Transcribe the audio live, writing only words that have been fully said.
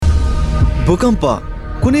भूकम्प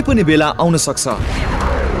कुनै पनि बेला आउन सक्छ।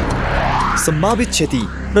 सम्भावित क्षति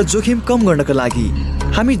र जोखिम कम गर्नका लागि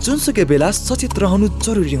हामी जुनसुकै बेला सचेत रहनु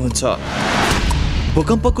जरुरी हुन्छ।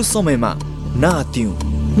 भूकम्पको समयमा नआत्तियौं,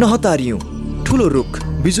 नहतारियौं, ठुलो रुख,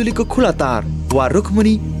 बिजुलीको खुला तार वा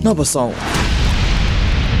रुखमुनि नबसौं।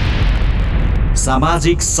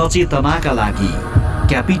 सामाजिक सचेतनाका लागि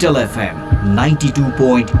capital FM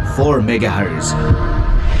 92.4 megahertz.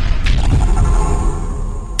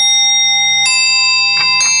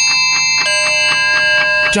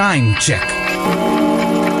 Time check.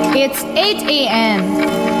 It's 8 a.m.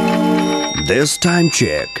 This time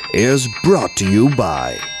check is brought to you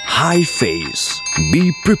by High Face. Be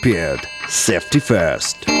prepared. Safety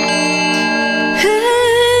first.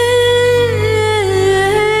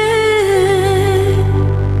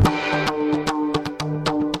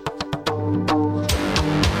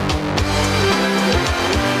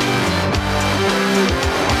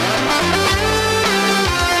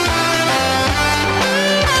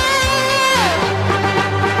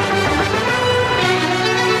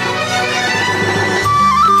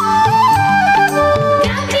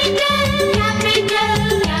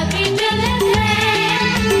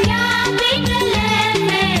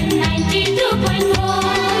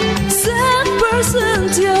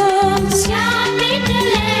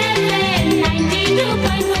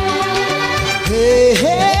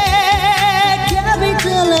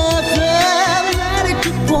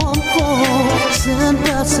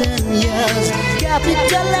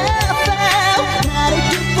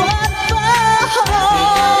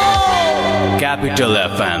 Capital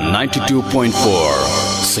FM 92.4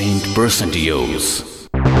 100% yours.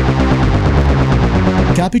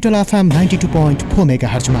 Capital FM 92.4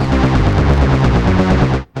 मेगाहर्जमा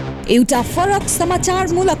एउटा फरक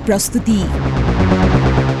समाचारमूलक प्रस्तुति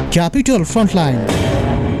क्यापिटल फ्रन्टलाइन।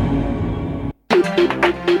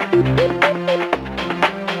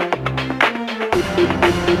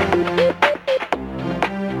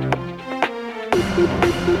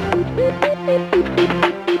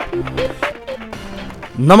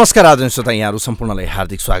 नमस्कार आदरणीय श्रोता, यहाँहरू सम्पूर्णलाई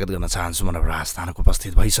हार्दिक स्वागत गर्न चाहन्छु। म राजधानीको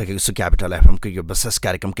उपस्थित भइसकेको छु क्यापिटल एफएमको यो विशेष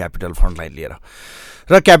कार्यक्रम क्यापिटल फ्रन्टलाइन लिएर।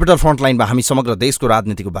 र क्यापिटल फ्रन्टलाइनमा हामी समग्र देशको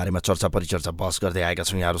राजनीतिको बारेमा चर्चा परिचर्चा बहस गर्दै आएका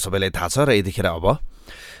छौँ। यहाँहरू सबैलाई थाहा छ। र यतिखेर अब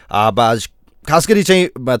खास गरी चाहिँ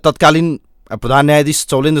तत्कालीन प्रधान न्यायाधीश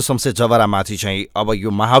चौलेन्द्र शमशेर जवरामाथि चाहिँ अब यो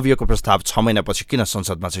महाभियोगको प्रस्ताव 6 महिनापछि किन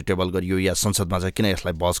संसदमा चाहिँ टेबल गरियो, या संसदमा चाहिँ किन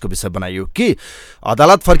यसलाई बहसको विषय बनाइयो? कि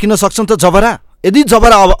अदालत फर्किन सक्छन् त जवरा? यदि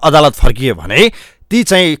जवरा अब अदालत फर्कियो भने ती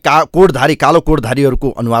चाहिँ कोडधारी, कालो कोडधारीहरूको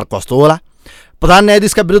अनुहार कस्तो होला? प्रधान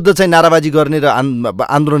न्यायाधीशका विरुद्ध चाहिँ नाराबाजी गर्ने र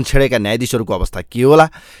आन्दोलन छेडेका न्यायाधीशहरूको अवस्था के होला?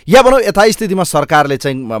 या भनौँ यथास्थितिमा सरकारले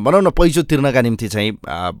चाहिँ भनौँ न पैसो तिर्नका निम्ति चाहिँ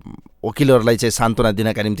वकिलहरूलाई चाहिँ सान्त्वना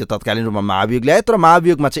दिनका निम्ति तत्कालीन रूपमा महाभियोग ल्याए, तर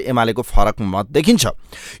महाभियोगमा चाहिँ एमालेको फरक मत देखिन्छ।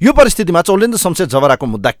 यो परिस्थितिमा चौलेन्द्र शमशेर जवराको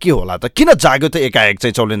मुद्दा के होला त? किन जाग्यो त एकाएक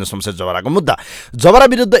चाहिँ चौलेन्द्र शमशेर जवराको मुद्दा? जवरा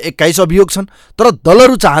विरुद्ध 21 अभियोग छन्, तर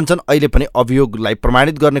दलहरू चाहन्छन् अहिले पनि अभियोगलाई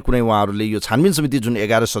प्रमाणित गर्ने कुनै उहाँहरूले यो छानबिन समिति जुन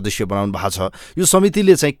 11 सदस्यीय बनाउनु भएको छ, यो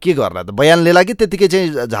समितिले चाहिँ के गर्ला त? बयान लिएला कि त्यतिकै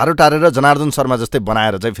चाहिँ झाडो टारेर जनार्दन शर्मा जस्तै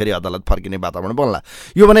बनाएर चाहिँ फेरि अदालत फर्किने वातावरण बन्ला?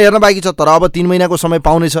 यो भने हेर्न बाँकी छ। तर अब 3 महिनाको समय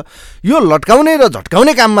पाउनेछ। यो लट्काउने र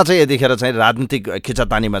झट्काउने काममा चाहिँ यतिखेर चाहिँ राजनीतिक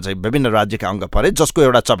खिचातानीमा चाहिँ विभिन्न राज्यका अङ्ग परे, जसको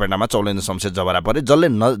एउटा चपेटामा चौलेन्द्र शमशेर जवरा परे, जसले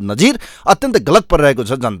नजिर अत्यन्त गलत परिरहेको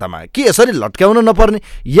छ जनतामा। कि यसरी लट्काउन नपर्ने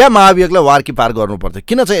या महाभियोगलाई वारकी पार गर्नुपर्थ्यो?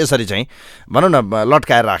 किन चाहिँ यसरी चाहिँ भनौँ न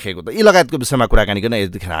लट्काएर राखेको त? यी लगायतको विषयमा कुराकानी गर्न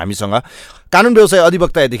यतिखेर हामीसँग कानुन व्यवसाय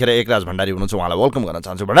अधिवक्ता यतिखेर एकराज भण्डारी हुनुहुन्छ। उहाँलाई वेलकम गर्न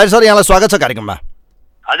चाहन्छु। भण्डारी सर, यहाँलाई स्वागत छ कार्यक्रममा।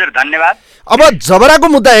 हजुर, धन्यवाद। अब जबराको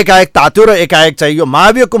मुद्दा एकाएक तात्यो र एकाएक चाहिँ यो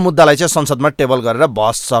महाभियोगको मुद्दालाई चाहिँ संसदमा टेबल गरेर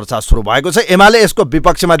बहस चर्चा सुरु भएको छ। एमाले यसको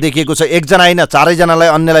विपक्षमा देखिएको छ। एकजना होइन, 4 जनालाई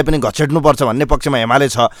अन्यलाई पनि घचेट्नुपर्छ भन्ने पक्षमा एमाले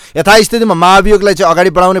छ। यथास्थितिमा महाभियोगलाई चाहिँ अगाडि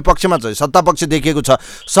बढाउने पक्षमा चाहिँ सत्ता पक्ष देखिएको छ।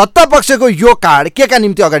 सत्ता पक्षको यो कार्ड के का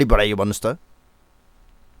निम्ति अगाडि बढाइयो भन्नुहोस् त?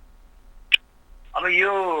 अब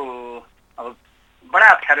यो बडा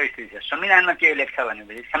अप्ठ्यारो स्थिति छ। संविधानमा के लेख्छ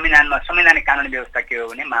भनेपछि संवैधानिक कानुनी व्यवस्था के हो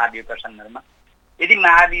भने महाभियोगका सन्दर्भमा यदि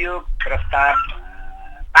महाभियोग प्रस्ताव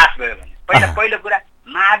पास भयो भने पहिलो कुरा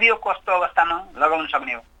महाभियोग कस्तो अवस्थामा लगाउन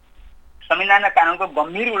सक्ने हो? संविधान र कानुनको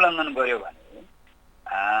गम्भीर उल्लङ्घन गर्यो भने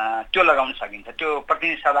त्यो लगाउन सकिन्छ। त्यो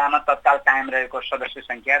प्रतिनिधि सभामा तत्काल कायम रहेको सदस्य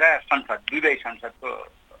सङ्ख्या र संसद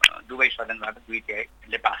दुवै सदनबाट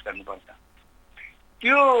 2/3ले पास गर्नुपर्छ।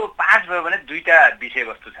 त्यो पास भयो भने 2टा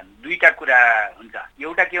विषयवस्तु छन्, 2टा कुरा हुन्छ।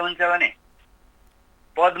 एउटा के हुन्छ भने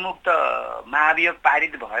पदमुक्त महाभियोग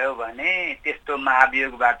पारित भयो भने त्यस्तो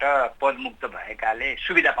महाभियोगबाट पदमुक्त भएकाले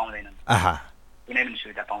सुविधा पाउँदैनन्, कुनै पनि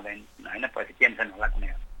सुविधा पाउँदैनन् होइन, पछि पेन्सन होला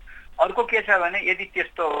कुनै। अर्को के छ भने यदि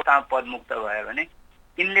त्यस्तो अवस्थामा पदमुक्त भयो भने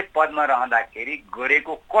तिनले पदमा रहँदाखेरि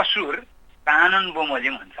गरेको कसुर कानुन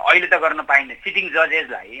बमोजिम हुन्छ। अहिले त गर्न पाइन्न। सिटिङ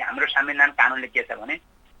जजेसलाई हाम्रो संविधान कानुनले के छ भने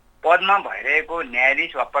पदमा भइरहेको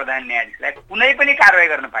न्यायाधीश वा प्रधान न्यायाधीशलाई कुनै पनि कारवाही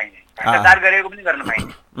गर्न पाइँदैन। भ्रष्टाचार गरेको पनि गर्न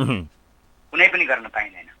पाइँदैन, कुनै पनि गर्न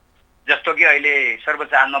पाइँदैन। जस्तो कि अहिले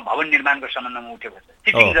सर्वोच्च अदालतमा भवन निर्माणको सम्बन्धमा उठेको छ,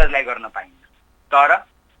 सिटिङ जजलाई गर्न पाइन्न। तर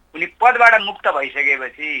उनी पदबाट मुक्त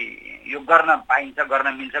भइसकेपछि यो गर्न पाइन्छ, गर्न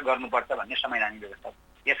मिल्छ, गर्नुपर्छ भन्ने संवैधानिक व्यवस्था।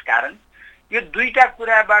 यसकारण यो दुईटा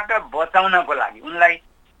कुराबाट बचाउनको लागि उनलाई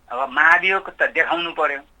अब महाभियोग त देखाउनु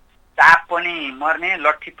पर्यो। चाप पनि मर्ने,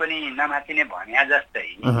 लट्ठी पनि नमाचिने भन्या जस्तै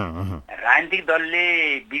राजनीतिक दलले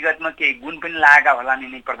विगतमा केही गुण पनि लागेका होला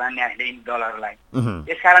नि प्रधान न्यायाधीशले यी दलहरूलाई।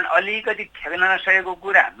 यसकारण अलिकति ठेक्न नसकेको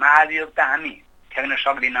कुरा महाभियोग त हामी ठेक्न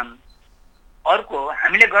सक्दैनौँ। अर्को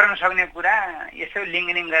हामीले गर्न सक्ने कुरा यसो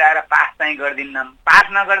लिङ्गिङ गराएर पास चाहिँ गर्दिनौँ। पास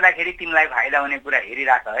नगर्दाखेरि तिमीलाई फाइदा हुने कुरा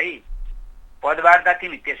हेरिराख है। पदबाट त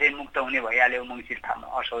तिमी त्यसै मुक्त हुने भइहाल्यौ मङ्सिर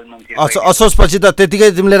असोज मङ्सिर असोजपछि त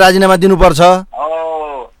त्यतिकै तिमीले राजीनामा दिनुपर्छ।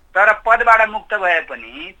 तर पदबाट मुक्त भए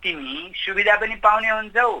पनि तिमी सुविधा पनि पाउने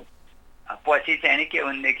हुन्छौ। पछि चाहिँ नि के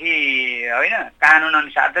भनेदेखि होइन कानुन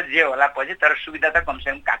अनुसार त जे होला पछि, तर सुविधा त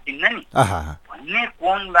कमसेकम काटिन्न नि भन्ने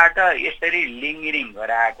कोणबाट यसरी लिङ्गिरिङ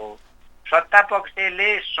गराएको सत्ता पक्षले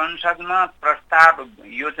संसदमा प्रस्ताव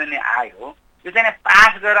यो चाहिँ आयो, यो चाहिँ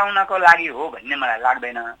पास गराउनको लागि हो भन्ने मलाई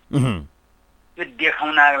लाग्दैन, यो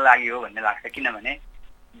देखाउनको लागि हो भन्ने लाग्छ। किनभने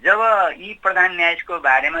जब यी प्रधान न्यायाधीशको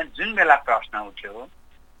बारेमा जुन बेला प्रश्न उठ्यो,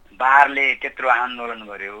 बारले त्यत्रो आन्दोलन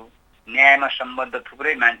गर्यो, न्यायमा सम्बद्ध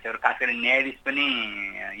थुप्रै मान्छेहरू खास गरी न्यायाधीश पनि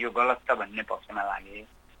यो गलत छ भन्ने पक्षमा लागे,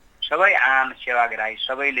 सबै आम सेवाग्राही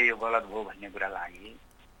सबैले यो गलत भयो भन्ने कुरा लागे।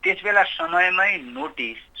 त्यसबेला समयमै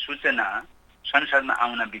नोटिस सूचना संसदमा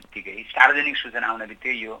आउन बित्तिकै, सार्वजनिक सूचना आउन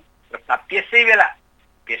बित्तिकै यो प्रस्ताव त्यसै बेला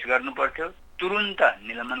पेश गर्नु पर्थ्यो, तुरुन्त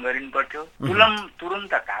निलम्बन गरिनु पर्थ्यो,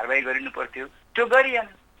 तुरुन्त कारवाही गरिनु पर्थ्यो। त्यो गरिएन।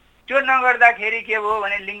 त्यो नगर्दाखेरि के भयो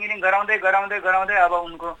भने लिङ्गिङ गराउँदै गराउँदै गराउँदै अब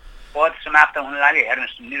उनको पद समाप्त हुन लाग्यो।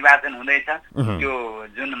 हेर्नुहोस्, निर्वाचन हुँदैछ, त्यो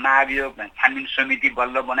जुन महाभियोग छानबिन समिति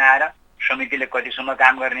बल्ल बनाएर समितिले कतिसम्म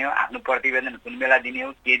काम गर्ने हो, आफ्नो प्रतिवेदन कुन बेला दिने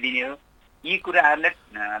हो, के दिने हो, यी कुराहरूले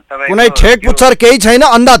कुनै ठेक पुच्छर केही छैन,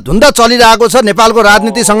 अन्धाधुन्दा चलिरहेको छ नेपालको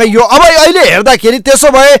राजनीतिसँग यो। अब अहिले हेर्दाखेरि त्यसो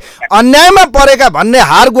भए अन्यायमा परेका भन्ने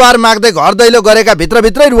हार गुहार माग्दै घर दैलो गरेका,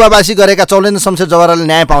 भित्रभित्रै रुवाबासी गरेका चौलेन्द्र शमशेर जवाराले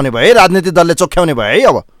न्याय पाउने भए, राजनीतिक दलले चोख्याउने भए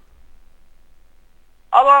है।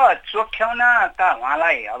 अब चोख्याउन त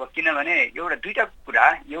उहाँलाई अब किनभने दुईटा कुरा,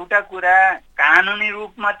 एउटा कुरा कानुनी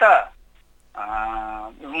रूपमा त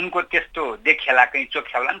उनको त्यस्तो देखिएला, कहीँ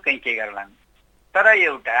चोख्याउलान् कहीँ के गर्लान्। तर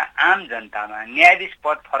एउटा आम जनतामा न्यायाधीश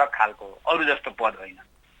पद फरक खालको, अरू जस्तो पद होइन।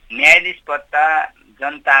 न्यायाधीश पद त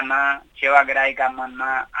जनतामा सेवाग्राहीका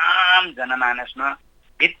मनमा, आम जनमानसमा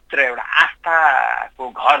भित्र एउटा आस्थाको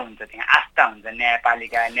घर हुन्छ, त्यहाँ आस्था हुन्छ।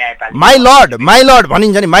 न्यायपालिका माई लर्ड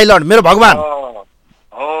भनिन्छ नि, माई लर्ड मेरो भगवान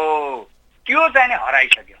हो, त्यो चाहिँ नि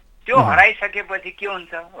हराइसक्यो। त्यो हराइसकेपछि के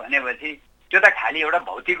हुन्छ भनेपछि त्यो त खालि एउटा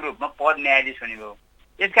भौतिक रूपमा पद न्यायाधीश हुने भयो।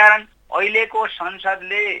 यसकारण अहिलेको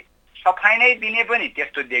संसदले सफाइ नै दिने पनि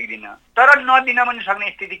त्यस्तो देख्दिन, तर नदिन पनि सक्ने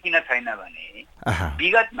स्थिति किन छैन भने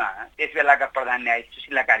विगतमा त्यस बेलाका प्रधान न्यायाधीश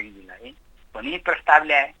सुशीला कार्कीजीलाई पनि प्रस्ताव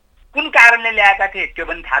ल्याए। कुन कारणले ल्याएका थिए त्यो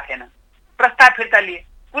पनि थाहा थिएन। प्रस्ताव फिर्ता लिए,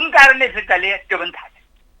 कुन कारणले फिर्ता लिए त्यो पनि थाहा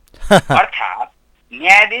थिएन। अर्थात्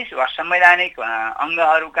न्यायाधीश वा संवैधानिक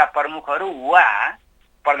अङ्गहरूका प्रमुखहरू वा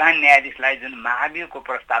प्रधान न्यायाधीशलाई जुन महाभियोगको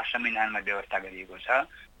प्रस्ताव संविधानमा व्यवस्था गरिएको छ,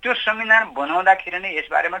 त्यो संविधान बनाउँदाखेरि नै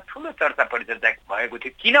यसबारेमा ठुलो चर्चा परिचर्चा भएको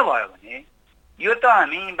थियो। किन भयो भने यो त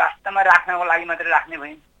हामी वास्तवमा राख्नको लागि मात्रै राख्ने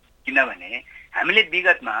भयौँ। किनभने हामीले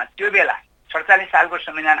विगतमा त्यो बेला 47 सालको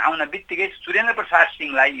संविधान आउन बित्तिकै सुरेन्द्र प्रसाद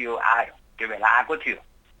सिंहलाई यो आयो, त्यो बेला आएको थियो।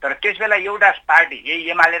 तर त्यस बेला एउटा पार्टी, यही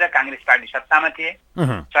एमाले र काङ्ग्रेस पार्टी सत्तामा थिए,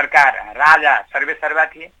 सरकार राजा सर्वेसर्वा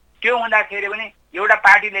थिए। त्यो हुँदाखेरि पनि एउटा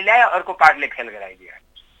पार्टीले ल्यायो, अर्को पार्टीले फेल गराइदियो।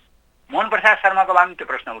 मोहन प्रसाद शर्माको बारेमा त्यो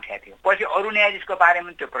प्रश्न उठाएको थियो, पछि अरू न्यायाधीशको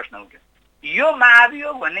बारेमा त्यो प्रश्न उठ्यो। यो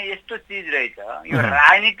महाभियोग भन्ने यस्तो चिज रहेछ, यो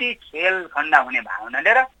राजनीतिक खेल खण्डा हुने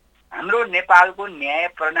भावनाले र हाम्रो नेपालको न्याय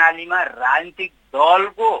प्रणालीमा राजनीतिक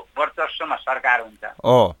दलको वर्चस्वमा सरकार हुन्छ,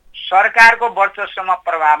 सरकारको वर्चस्वमा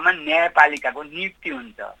प्रभावमा न्यायपालिकाको नियुक्ति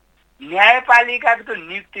हुन्छ। न्यायपालिकाको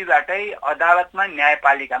नियुक्तिबाटै अदालतमा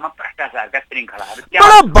न्यायपालिकामा भ्रष्टाचारका श्रृङ्खलाहरू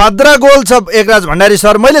बडा भद्रगोल छ। एकराज भण्डारी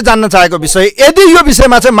सर, मैले जान्न चाहेको विषय, यदि यो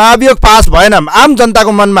विषयमा चाहिँ महाभियोग पास भएन, आम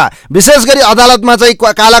जनताको मनमा विशेष गरी अदालतमा चाहिँ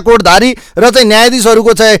कालाकोटधारी र चाहिँ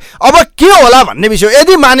न्यायाधीशहरूको चाहिँ अब के होला भन्ने विषय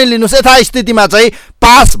यदि मानिलिनुहोस्, यथास्थितिमा चाहिँ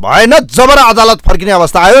पास भएन, जबर अदालत फर्किने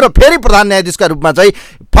अवस्था आयो र फेरि प्रधान न्यायाधीशका रूपमा चाहिँ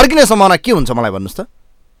फर्किने सम्भावना के हुन्छ मलाई भन्नुहोस् त।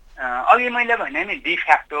 अघि मैले भने नि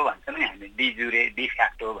डिफ्याक्टो भन्छौँ नि हामी, डिजुरे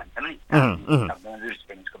डिफ्याक्टो भन्छौँ नि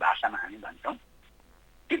जुरिस्प्रुडेन्सको भाषामा हामी भन्छौँ।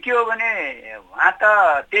 त्यो के हो भने उहाँ त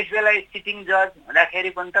त्यस बेला सिटिङ जज हुँदाखेरि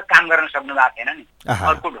पनि त काम गर्न सक्नु भएको थिएन नि।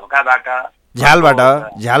 अर्को ढोकाबाट झ्यालबाट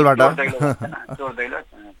चोर दैलो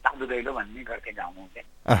तादु दैलो भन्ने गर्थे गाउँमा चाहिँ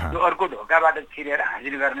त्यो अर्को ढोकाबाट छिरेर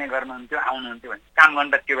हाजिर गर्नुहुन्थ्यो आउनुहुन्थ्यो भने काम गर्न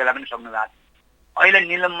त त्यो बेला पनि सक्नु भएको थियो। अहिले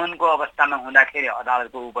निलम्बनको अवस्थामा हुँदाखेरि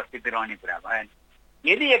अदालतको उपस्थिति रहने कुरा भएन।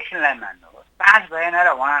 यदि एकछिनलाई मान्नु हो पास भएन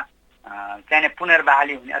र उहाँ चाहिने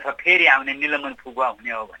पुनर्बहाली हुने अथवा फेरि आउने निलम्बन फुकुवा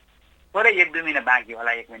हुने हो भने थोरै 1-2 महिना बाँकी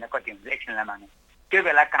होला, 1 महिना कति हुन्छ एकछिनलाई मान्नु त्यो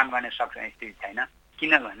बेला काम गर्ने सक्ने स्थिति छैन।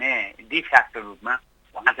 किनभने डिफ्याक्टो रूपमा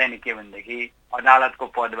उहाँ चाहिँ के भनेदेखि अदालतको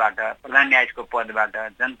पदबाट प्रधान न्यायाधीशको पदबाट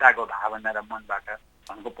जनताको भावना र मनबाट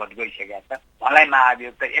उहाँको पद गइसकेका छ। उहाँलाई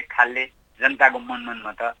महाभियोग त एक खालले जनताको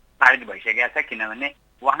मनमनमा त पारित भइसकेका छ। किनभने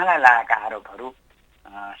उहाँलाई लागेका आरोपहरू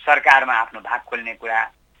सरकारमा आफ्नो भाग खोल्ने कुरा,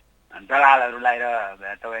 दलालहरूलाई र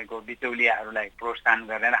तपाईँको बिचौलियाहरूलाई प्रोत्साहन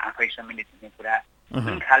गरेर आफै सम्मिलित हुने कुरा,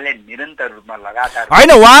 जुन खालले निरन्तर रूपमा लगातार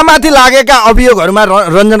होइन उहाँमाथि लागेका अभियोगहरूमा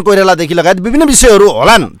रञ्जन कोइरालादेखि लगायत विभिन्न विषयहरू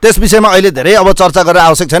होलान्। त्यस विषयमा अहिले धेरै अब चर्चा गरेर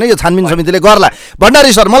आवश्यक छैन, यो छानबिन समितिले गर्ला।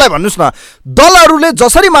 भण्डारी सर मलाई भन्नुहोस् न, दलहरूले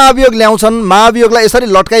जसरी महाभियोग ल्याउँछन् महाभियोगलाई यसरी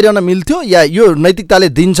लट्काइरहन मिल्थ्यो या यो नैतिकताले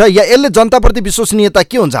दिन्छ या यसले जनताप्रति विश्वसनीयता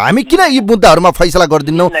के हुन्छ? हामी किन यी मुद्दाहरूमा फैसला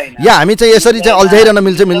गरिदिन्नौँ या हामी चाहिँ यसरी चाहिँ अल्झाइरहन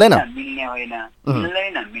मिल्छ मिल्दैन? मिल्ने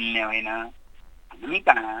होइन। हामी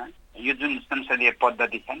कहाँ यो जुन संसदीय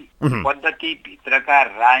पद्धति छ नि पद्धति भित्रका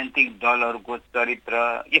राजनीतिक दलहरूको चरित्र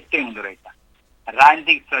यस्तै हुँदो रहेछ।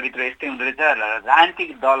 राजनीतिक चरित्र यस्तै हुँदो रहेछ र राजनीतिक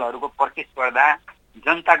दलहरूको प्रतिस्पर्धा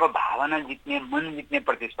जनताको भावना जित्ने मन जित्ने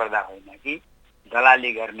प्रतिस्पर्धा होइन कि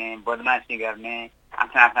दलाली गर्ने, बदमासी गर्ने,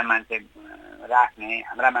 आफ्ना मान्छे राख्ने,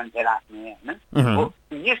 हाम्रा मान्छे राख्ने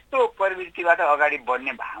होइन। यस्तो प्रवृत्तिबाट अगाडि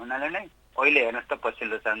बढ्ने भावनाले नै अहिले हेर्नुहोस् त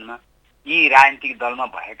पछिल्लो चरणमा यी राजनीतिक दलमा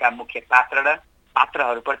भएका मुख्य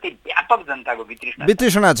पात्रहरूप्रति व्यापक जनताको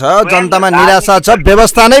वितृष्णा छ, जनतामा निराशा छ,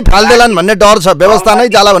 व्यवस्था नै फाल्देलान् भन्ने डर छ, व्यवस्था नै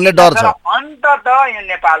जाला भन्ने डर छ। अन्ततः यो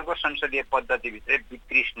नेपालको संसदीय पद्धतिभित्र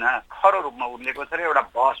वितृष्णा खरो रूपमा उर्लेको छ र एउटा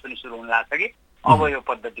बहस पनि सुरु हुन लाग्छ कि अब यो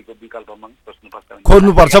पद्धतिको विकल्पमा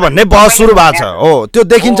खोज्नुपर्छ भन्ने बहस सुरु भएको छ। हो त्यो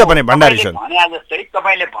देखिन्छ पनि भण्डारी सर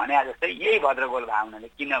तपाईँले भने जस्तै यही भद्रगोल भावनाले,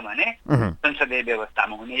 किनभने संसदीय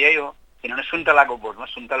व्यवस्थामा हुने यही हो। किनभने सुन्तलाको बोटमा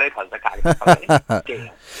सुन्तलै फल्छ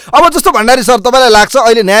अब जस्तो भण्डारी सर तपाईँलाई लाग्छ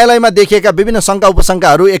अहिले न्यायालयमा देखिएका विभिन्न शङ्का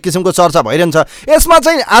उपशङ्काहरू एक किसिमको चर्चा भइरहन्छ, यसमा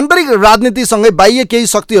चाहिँ आन्तरिक राजनीतिसँगै बाह्य केही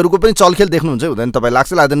शक्तिहरूको पनि चलखेल देख्नुहुन्छ हुँदैन तपाईँ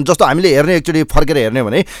लाग्छ लाग्दैन? जस्तो हामीले हेर्ने एकचोटि फर्केर हेर्ने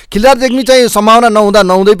भने खिलराज रेग्मी चाहिँ सम्भावना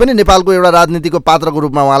नहुँदै पनि नेपालको एउटा राजनीतिको पात्रको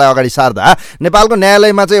रूपमा उहाँलाई अगाडि सार्दा नेपालको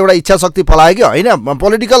न्यायालयमा चाहिँ एउटा इच्छा शक्ति फलायो कि होइन,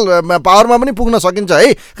 पोलिटिकल पावरमा पनि पुग्न सकिन्छ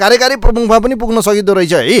है, कार्यकारी प्रमुखमा पनि पुग्न सकिँदो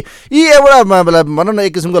रहेछ है। यी एउटा भनौँ न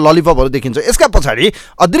एक किसिमको ललिपपहरू देखिन्छ। यसका पछाडि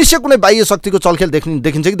अदृश्य कुनै बाह्य शक्तिको चलखेल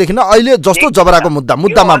देखिन्छ कि देखिन? अहिले जस्तो जबराको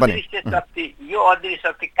मुद्दामा पनि यो अदृश्य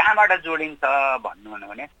शक्ति कहाँबाट जोडिन्छ भन्नु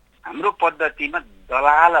भने हाम्रो पद्धतिमा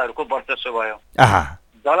दलालहरूको वर्चस्व भयो।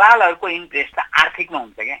 दलालहरूको इन्ट्रेस्ट त आर्थिकमा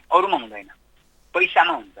हुन्छ क्या, अरूमा हुँदैन।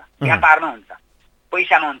 पैसामा हुन्छ, व्यापारमा हुन्छ,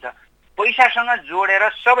 पैसामा हुन्छ। पैसासँग जोडेर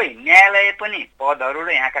सबै न्यायालय पनि पदहरू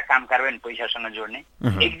र यहाँका काम कारबाही पैसासँग जोड्ने,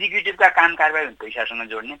 एक्जिक्युटिभका काम कारबाही पैसासँग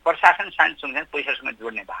जोड्ने, प्रशासन शासन पैसासँग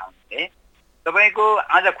जोड्ने भावनाले तपाईँको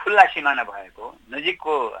अझ खुल्ला सिमाना भएको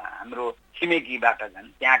नजिकको हाम्रो छिमेकीबाट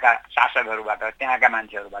झन् त्यहाँका शासकहरूबाट त्यहाँका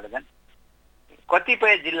मान्छेहरूबाट झन्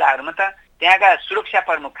कतिपय जिल्लाहरूमा त त्यहाँका सुरक्षा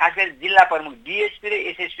प्रमुख खास गरी जिल्ला प्रमुख डिएसपी र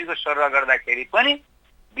एसएसपीको सर्व गर्दाखेरि पनि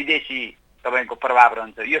विदेशी तपाईँको प्रभाव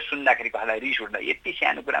रहन्छ। यो सुन्दाखेरि कसैलाई रिस उठ्दा यति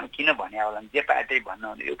सानो कुरामा किन भन्या होला, जे पाए त्यही भन्नु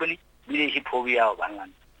हुँदैन, यो पनि विदेशी फोबिया हो भन्लान्।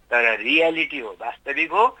 तर रियालिटी हो,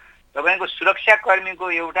 वास्तविक हो। तपाईँको सुरक्षाकर्मीको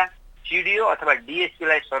एउटा सिडिओ अथवा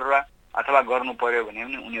डिएसपीलाई सर्व अथवा गर्नु पर्यो भने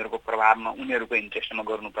पनि उनीहरूको प्रभावमा उनीहरूको इन्ट्रेस्टमा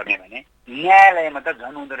गर्नुपर्ने भने न्यायालयमा त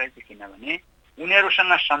झन् हुँदो रहेछ। किनभने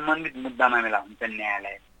उनीहरूसँग सम्बन्धित मुद्दा मामिला हुन्छन्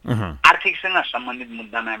न्यायालयमा, आर्थिकसँग सम्बन्धित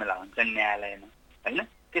मुद्दा मामिला हुन्छन् न्यायालयमा होइन।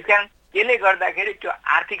 त्यसकारण त्यसले गर्दाखेरि त्यो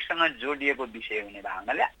आर्थिकसँग जोडिएको विषय हुने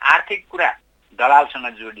भावनाले आर्थिक कुरा दलालसँग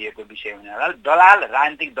जोडिएको विषय हुने भावनाले दलाल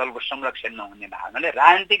राजनीतिक दलको संरक्षण नहुने भावनाले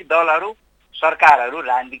राजनीतिक दलहरू सरकारहरू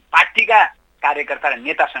राजनीतिक पार्टीका कार्यकर्ता र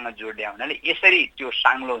नेतासँग जोडिया हुनाले यसरी त्यो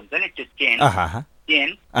साङ्लो हुन्छ नि त्यो चेन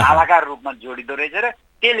आलाकार रूपमा जोडिँदो रहेछ र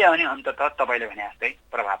त्यसले भने अन्ततः तपाईँले भने जस्तै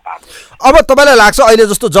प्रभाव पार्छ। अब तपाईँलाई लाग्छ अहिले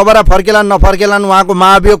जस्तो जबरा फर्केलान् नफर्केलान् उहाँको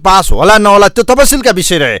महाभियोग पास होला नहोला त्यो तपसिलका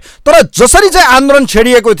विषय रहे, तर जसरी चाहिँ आन्दोलन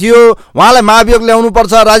छेडिएको थियो उहाँलाई महाभियोग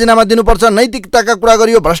ल्याउनुपर्छ, राजीनामा दिनुपर्छ, नैतिकताका कुरा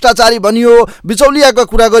गरियो, भ्रष्टाचारी बनियो, बिचौलियाको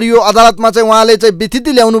कुरा गरियो, अदालतमा चाहिँ उहाँले चाहिँ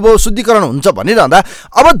विथिति ल्याउनु भयो, शुद्धिकरण हुन्छ भनिरहँदा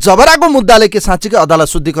अब जबराको मुद्दाले के साँच्चीकै अदालत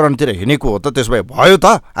शुद्धिकरणतिर हिँडेको हो त? त्यसो भए भयो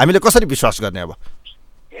त हामीले कसरी विश्वास गर्ने? अब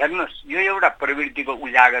हेर्नुहोस् यो एउटा प्रवृत्तिको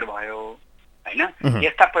उजागर भयो होइन।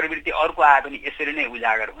 यस्ता प्रवृत्ति अर्को आए पनि यसरी नै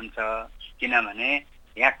उजागर हुन्छ। किनभने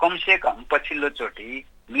यहाँ कमसे कम पछिल्लो चोटि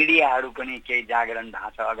मिडियाहरू पनि केही जागरण भएको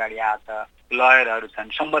छ, अगाडि आएको छ, लयरहरू छन्,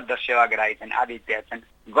 सम्बद्ध सेवाग्राही छन्, आदि इत्यादि छन्।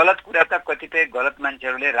 गलत कुरा त कतिपय गलत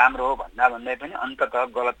मान्छेहरूले राम्रो हो भन्दै पनि अन्ततः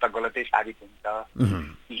गलत त गलतै साबित हुन्छ।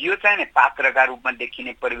 यो चाहिँ नि पात्रका रूपमा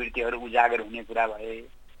देखिने प्रवृत्तिहरू उजागर हुने कुरा भए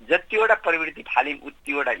जतिवटा प्रवृत्ति फाल्यौँ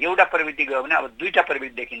उतिवटा, एउटा प्रवृत्ति गयो भने अब 2टा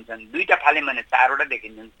प्रवृत्ति देखिन्छन्, 2टा फाल्यौँ भने 4वटा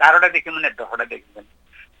देखिन्छन्, 4वटा देख्यौँ भने 10वटा देखिन्छन्।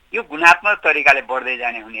 यो गुणात्मक तरिकाले बढ्दै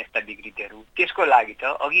जाने हुने यस्ता विकृतिहरू, त्यसको लागि त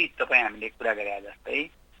अघि तपाईँ हामीले कुरा गरे जस्तै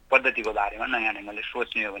पद्धतिको बारेमा नयाँ ढङ्गले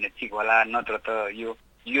सोच्ने हो भने ठिक होला, नत्र त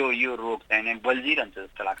यो रोग चाहिँ नै बल्झिरहन्छ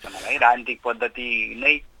जस्तो लाग्छ मलाई। राजनीतिक पद्धति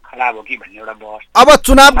नै खराब हो कि भन्ने एउटा बहस। अब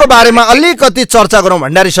चुनावको बारेमा अलिकति चर्चा गरौँ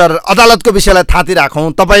भण्डारी सर। अदालतको विषयलाई थाती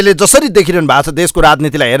राखौँ। तपाईँले जसरी देखिरहनु भएको छ, देशको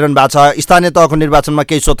राजनीतिलाई हेरिरहनु भएको छ, स्थानीय तहको निर्वाचनमा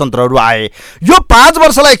केही स्वतन्त्रहरू आए, यो 5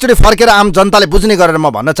 वर्षलाई एकचोटि फर्केर आम जनताले बुझ्ने गरेर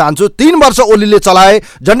म भन्न चाहन्छु, 3 वर्ष ओलीले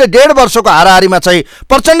चलाए, झन्डै 1.5 वर्षको हाराहारीमा चाहिँ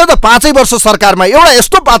प्रचण्ड त 5 वर्ष सरकारमा, एउटा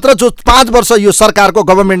यस्तो पात्र जो 5 वर्ष यो सरकारको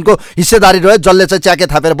गभर्मेन्टको हिस्सेदारी रह्यो, जसले चाहिँ च्याके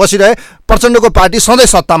थापेर बसिरहे, प्रचण्डको पार्टी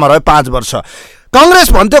सधैँ सत्तामा रह्यो 5 वर्ष। कांग्रेस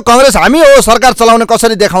भन्थ्यो कांग्रेस हामी हो सरकार चलाउने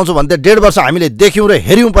कसरी देखाउँछु भन्थे 1.5 वर्ष हामीले देख्यौं र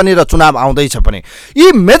हेर्यौं पनि र चुनाव आउँदैछ पनि।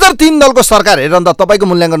 यी मेजर 3 दलको सरकार हेरन्दा तपाईको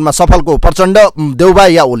मूल्याङ्कनमा सफलको प्रचण्ड, देउबा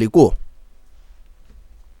या ओलीको?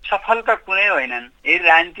 सफल त कुनै होइनन्। यही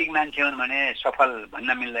राजनीतिक मान्छे हुन् भने सफल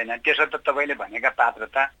भन्न मिल्दैन। त्यसो त तपाईले भनेका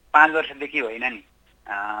पात्रता 5 वर्षदेखि होइन नि,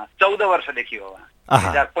 14 वर्षदेखि हो।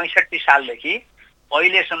 2065 सालदेखि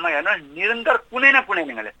अहिलेसम्म हेर्नु निरन्तर कुनै न कुनै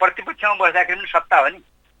ढङ्गले प्रतिपक्षमा बस्दाखेरि पनि सत्ता हो नि,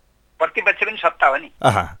 प्रतिपक्ष पनि सत्ता हो नि।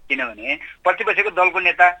 किनभने प्रतिपक्षको दलको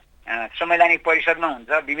नेता संवैधानिक परिषदमा हुन्छ,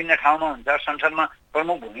 विभिन्न ठाउँमा हुन्छ, संसदमा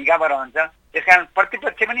प्रमुख भूमिकामा रहन्छ। त्यसकारण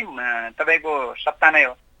प्रतिपक्ष पनि तपाईको सत्ता नै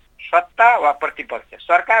हो। सत्ता वा प्रतिपक्ष,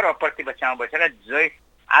 सरकार वा प्रतिपक्षमा बसेर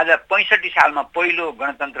आज 65 सालमा पहिलो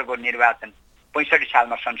गणतन्त्रको निर्वाचन 65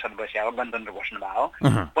 सालमा संसद बस्या हो, गणतन्त्र घोषणा भयो।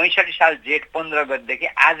 65 साल जेठ 15 गतेदेखि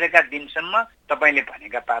आजका दिनसम्म तपाईले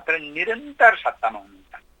भनेका पात्र निरन्तर सत्तामा हुनुहुन्छ।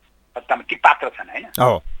 सत्तामा ती पात्र छन् हैन,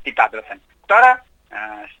 ती पात्र छन्। तर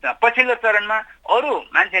पछिल्लो चरणमा अरू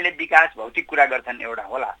मान्छेले विकास भौतिक कुरा गर्छन् एउटा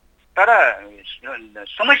होला, तर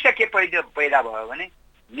समस्या के पैदा भयो भने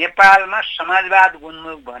नेपालमा समाजवाद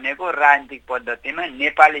उन्मुख भनेको राजनीतिक पद्धतिमा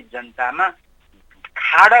नेपाली जनतामा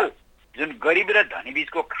खाडल, जुन गरिब र धनी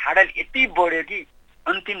बीचको खाडल यति बढ्यो कि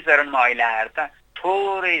अन्तिम चरणमा अहिले आएर त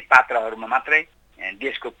थोरै पात्रहरूमा मात्रै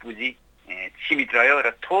देशको पुँजी सीमित रह्यो र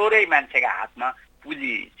थोरै मान्छेका हातमा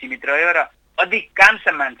पुँजी सीमित रह्यो र अधिकांश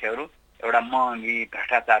मान्छेहरू एउटा महँगी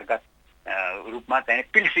भ्रष्टाचारका रूपमा चाहिँ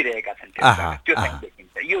पिल्सिरहेका छन्। त्यो चाहिँ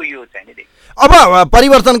देखिन्छ, यो चाहिँ देखिन्छ। अब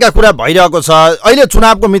परिवर्तनका कुरा भइरहेको छ। अहिले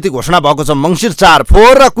चुनावको मिति घोषणा भएको छ मङ्सिर 4।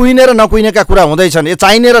 फोहोर र कुहिने र नकुहिनेका कुरा हुँदैछन्, यो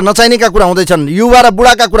चाहिने र नचाहिनेका कुरा हुँदैछन्, युवा र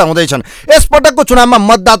बुढाका कुरा हुँदैछन्। यस पटकको चुनावमा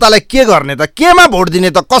मतदातालाई के गर्ने त, केमा भोट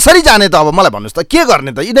दिने त, कसरी जाने त? अब मलाई भन्नुहोस् त, के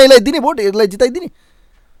गर्ने त? यिनीलाई दिने भोट, यसलाई जिताइदिने?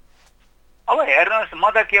 अब हेर्नुहोस्, म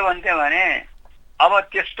त के भन्थेँ भने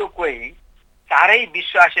अब त्यस्तो कोही साह्रै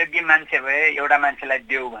विश्वासयोग्य मान्छे भए एउटा मान्छेलाई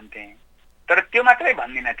देऊ भन्थे, तर त्यो मात्रै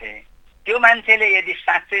भन्दिन थिए। त्यो मान्छेले यदि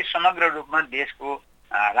साँच्चै समग्र रूपमा देशको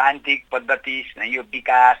राजनीतिक पद्धति, यो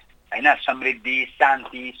विकास हैन, समृद्धि,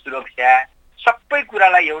 शान्ति, सुरक्षा सबै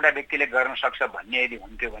कुरालाई एउटा व्यक्तिले गर्न सक्छ भन्ने यदि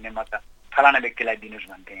हुन्थ्यो भने म त फलाना व्यक्तिलाई दिनुस्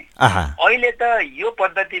भन्थे। अहिले त यो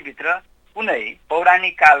पद्धतिभित्र कुनै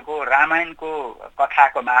पौराणिक कालको रामायणको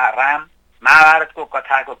कथाको राम, महाभारतको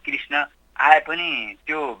कथाको कृष्ण आए पनि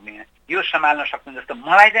त्यो यो सम्हाल्न सक्नु जस्तो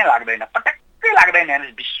मलाई चाहिँ लाग्दैन, पटक्कै लाग्दैन,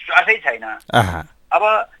 विश्वासै छैन। अब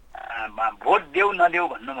भोट देऊ नदेऊ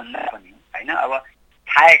भन्नुभन्दा पनि हैन, अब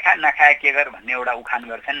खाए खा नखाए के गर भन्ने एउटा उखान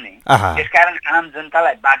गर्छन् नि। त्यसकारण आम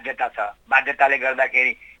जनतालाई बाध्यता छ, बाध्यताले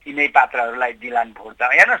गर्दाखेरि यिनै पात्रहरूलाई दिलान भोट त।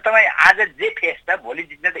 हेर्नुहोस् तपाईँ आज जे फेस छ भोलि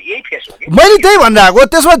जित्ने त यही फेस हो कि। मैले त्यही भनिरहेको,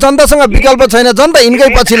 त्यसमा जनतासँग विकल्प छैन, जनता यिनकै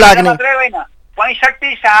पछि लाग्ने मात्रै होइन।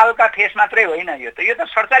 65 सालका फेस मात्रै होइन, यो त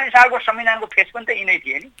 47 सालको संविधानको फेस पनि त यिनै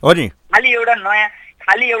थिए नि। खालि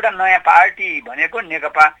एउटा नयाँ पार्टी भनेको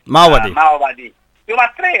नेकपा माओवादी, त्यो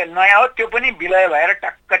मात्रै नयाँ हो। त्यो पनि विलय भएर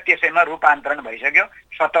टक्क त्यसैमा रूपान्तरण भइसक्यो,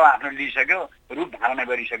 सत्ता आफ्नो लिइसक्यो, रूप धारण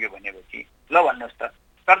गरिसक्यो भनेपछि ल भन्नुहोस् त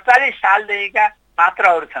 47 सालदेखिका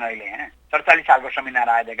पात्रहरू छन् अहिले। 47 सालको संविधान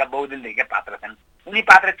आएदेखिका बहुदिनदेखिका पात्र छन्, उनी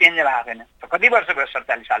पात्र चेन्ज भएको छैन। कति वर्ष भयो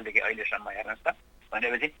 47 सालदेखि अहिलेसम्म हेर्नुहोस् त।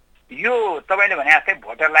 भनेपछि यो तपाईँले भने जस्तै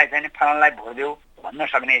भोटरलाई चाहिँ फलानलाई भोट देऊ भन्न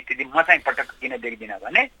सक्ने स्थिति म चाहिँ पटक किन देख्दिनँ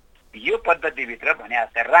भने यो पद्धतिभित्र भने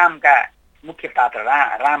जस्तै रामका मुख्य पात्र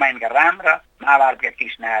रामायणका राम र महाभारतका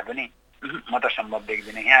कृष्ण आए पनि म त सम्भव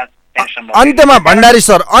देख्दिनँ। यहाँ अन्त्यमा भण्डारी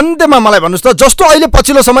सर, अन्त्यमा मलाई भन्नुहोस् त, जस्तो अहिले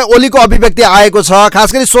पछिल्लो समय ओलीको अभिव्यक्ति आएको छ,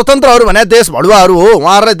 खास गरी स्वतन्त्रहरू भने देश भडुवाहरू हो,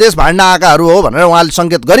 उहाँहरूलाई देश भाड्न आएकाहरू हो भनेर उहाँले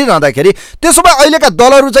सङ्केत गरिरहँदाखेरि त्यसो भए अहिलेका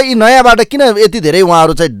दलहरू चाहिँ यी नयाँबाट किन यति धेरै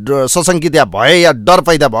उहाँहरू चाहिँ सशङ्कित भए या डर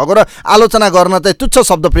पैदा भएको र आलोचना गर्न चाहिँ तुच्छ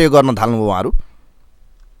शब्द प्रयोग गर्न थाल्नुभयो उहाँहरू?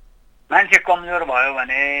 मान्छे कमजोर भयो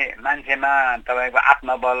भने मान्छेमा तपाईँको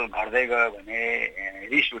आत्मबल घट्दै गयो भने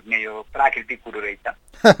रिस उठ्ने यो प्राकृतिक कुरो रहेछ,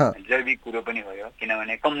 जैविक कुरो पनि हो यो।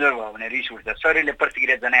 किनभने कमजोर भयो भने रिस उठ्छ, शरीरले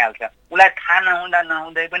प्रतिक्रिया जनाइहाल्छ, उसलाई थाहा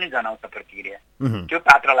नहुँदै पनि जनाउँछ प्रतिक्रिया। त्यो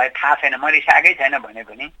पात्रलाई थाहा छैन, म रिसाएकै छैन भने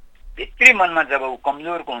पनि भित्री मनमा जब ऊ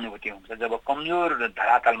कमजोरको अनुभूति हुन्छ, जब कमजोर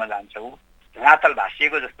धरातलमा जान्छ, ऊ धरातल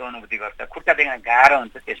भाँसिएको जस्तो अनुभूति गर्छ, खुट्टा देख्न गाह्रो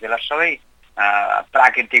हुन्छ, त्यस बेला सबै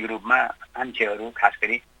प्राकृतिक रूपमा मान्छेहरू खास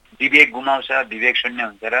गरी विवेक गुमाउँछ, विवेक शून्य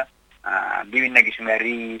हुन्छ र विभिन्न किसिमका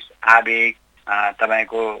रिस, आवेग,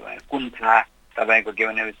 तपाईँको कुण्ठा, तपाईँको के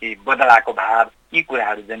भनेपछि बदलाको भाव, यी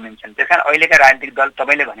कुराहरू जन्मिन्छन्। त्यस कारण अहिलेका राजनीतिक दल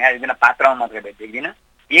तपाईँले भने एकजना पात्रमा मात्रै देख्दिनँ,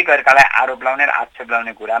 एक अर्कालाई आरोप लाउने र आक्षेप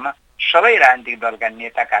लाउने कुरामा सबै राजनीतिक दलका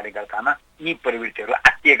नेता कार्यकर्तामा यी प्रवृत्तिहरू,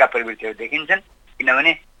 आत्तिएका प्रवृत्तिहरू देखिन्छन्।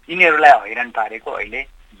 किनभने यिनीहरूलाई हैरान पारेको अहिले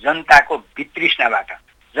जनताको वितृष्णाबाट,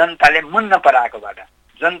 जनताले मन नपराएकोबाट,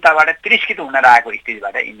 जनताबाट तिरस्कृत हुन रहेको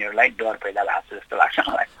स्थितिबाट यिनीहरूलाई डर पैदा भएको छ जस्तो लाग्छ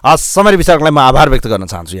मलाई। समय विचारकलाई म आभार व्यक्त गर्न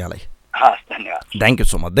चाहन्छु यहाँलाई। हस्, धन्यवाद। Thank you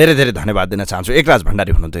so much. धेरै धेरै धन्यवाद दिन चाहन्छु। एकराज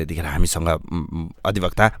भण्डारी हुनुहुन्थ्यो यतिखेर हामीसँग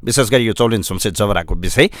अधिवक्ता, विशेष गरी यो चौलिन शमशेर जबराको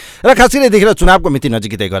विषय र खास गरी यतिखेर चुनावको मिति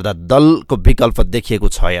नजिकै गर्दा दलको विकल्प देखिएको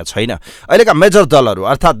छ या छैन। अहिलेका मेजर दलहरू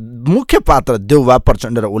अर्थात् मुख्य पात्र देउवा,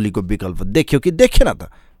 प्रचण्ड र ओलीको विकल्प देखियो कि देखिएन त?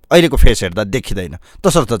 अहिलेको फेस हेर्दा देखिँदैन।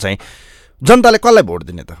 तसर्थ चाहिँ जनताले कसलाई भोट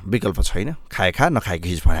दिने त? विकल्प छैन, खाए खा नखाए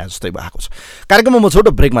घिज भने जस्तै भएको छ। कार्यक्रममा म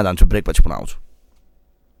छोटो ब्रेकमा जान्छु, ब्रेकपछि पुनः आउँछु।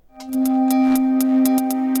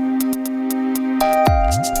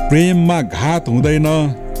 प्रेममा घात हुँदैन,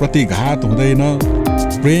 प्रतिघात हुँदैन,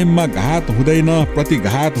 प्रेममा घात हुँदैन,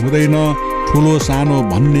 प्रतिघात हुँदैन, ठुलो सानो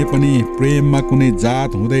भन्ने पनि प्रेममा कुनै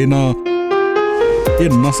जात हुँदैन। ए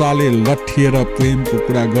नसाले लट्ठिएर प्रेमको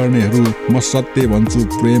कुरा गर्नेहरू, म सत्य भन्छु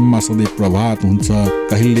प्रेममा सधैँ प्रभात हुन्छ,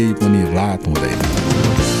 कहिल्यै पनि रात हुँदैन।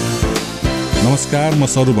 नमस्कार, म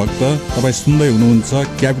सरु भक्त, तपाईँ सुन्दै हुनुहुन्छ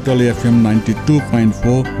क्यापिटल FM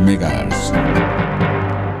 92.4 मेगाहर्ज।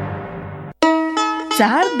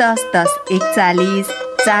 4-10-10-41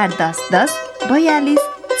 4-10-10-42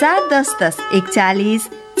 4-10-10-41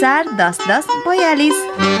 4-10-10-42।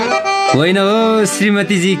 होइन हो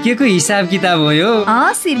श्रीमतीजी, के को हिसाब किताब हो यो?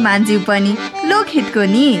 श्रीमानज्यू पनि लोकहितको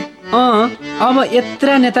नि। अब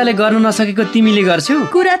यत्रा नेताले गर्न नसकेको तिमीले गर्छौ?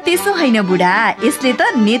 कुरा त्यसो होइन बुढा, यसले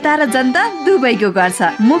त नेता र जनता दुवैको गर्छ।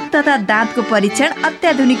 मुख तथा दाँतको परीक्षण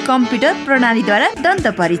अत्याधुनिक कम्प्युटर प्रणालीद्वारा दन्त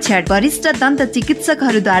परीक्षण, वरिष्ठ दन्त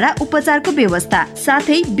चिकित्सकहरूद्वारा उपचारको व्यवस्था,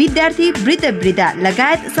 साथै विद्यार्थी, वृद्ध वृद्धा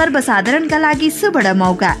लगायत सर्वसाधारणका लागि सुवर्ण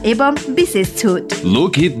मौका एवं विशेष छुट।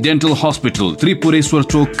 लोकहित dental hospital, Tripureshwor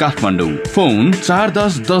Chowk, Kathmandu. Phone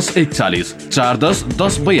 410-10-41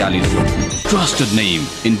 410-10-42। Trusted name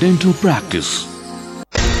in dental practice.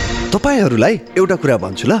 तपाईहरूलाई एउटा कुरा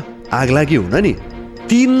भन्छु ल, आगलागी हुन नि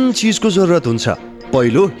 3 चिजको जरुरत हुन्छ।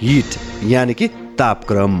 पहिलो हिट यानि कि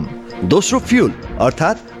तापक्रम, दोस्रो फ्युल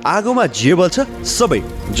अर्थात् आगोमा जे बल्छ सबै,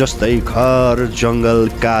 जस्तै घर, जङ्गल,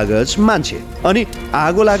 कागज, मान्छे, अनि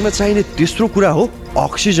आगो लाग्न चाहिने तेस्रो कुरा हो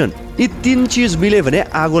अक्सिजन। यी 3 चिज मिले भने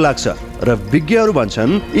आगो लाग्छ र विज्ञहरू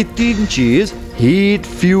भन्छन् यी 3 चिज हिट,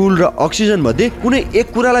 फ्युल र अक्सिजन मध्ये कुनै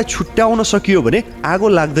एक कुरालाई छुट्याउन सकियो भने आगो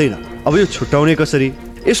लाग्दैन। अब यो छुट्याउने कसरी?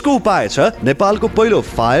 यसको उपाय छ नेपालको पहिलो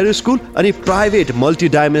फायर स्कुल अनि private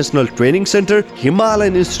multidimensional training centre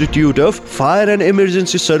Himalayan institute of fire and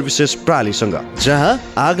emergency services प्रालीसँग, जहाँ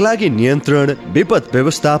आगलागी नियन्त्रण, विपद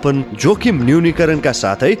व्यवस्थापन, जोखिम न्यूनीकरणका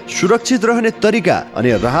साथै सुरक्षित रहने तरिका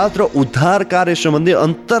अनि राहत र उद्धार कार्य सम्बन्धी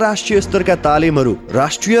अन्तर्राष्ट्रिय स्तरका तालिमहरू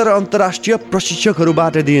राष्ट्रिय र अन्तर्राष्ट्रिय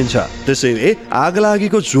प्रशिक्षकहरूबाट दिइन्छ। त्यसैले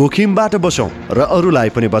आगलागीको जोखिमबाट बचौं र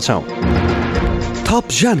अरूलाई पनि बचाउँ। थप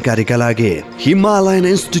जानकारीका लागि Himalayan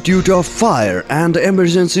institute of fire and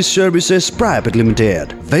emergency services private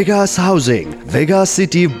limited, Vegas housing, Vegas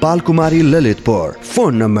city, Balkumari, Lalitpur.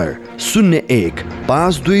 Phone number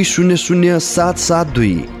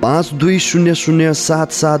 01-5200-772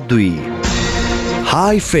 5200-772।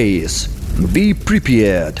 High face, be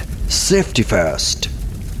prepared, safety first.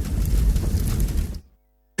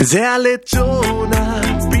 ज्याले चोना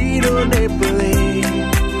पिरो नेपले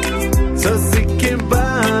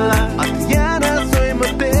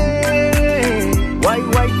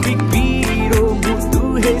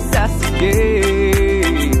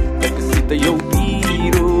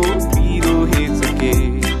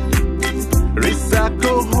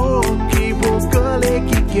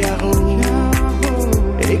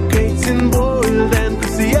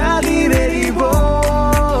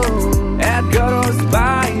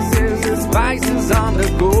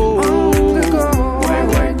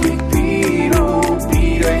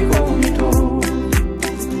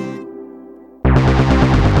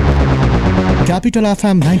क्यापिटल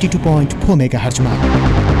FM 92.4 मेगाहर्जमा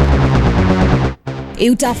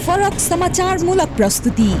एउटा फरक समाचारमूलक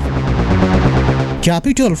प्रस्तुति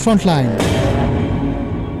क्यापिटल फ्रन्टलाइन।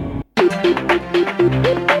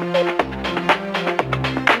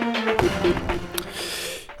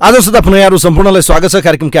 आज सुधा पुनः यहाँहरू सम्पूर्णलाई स्वागत छ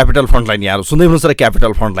कार्यक्रम क्यापिटल फ्रन्टलाइन। यहाँहरू सुन्दै हुनुहुन्छ र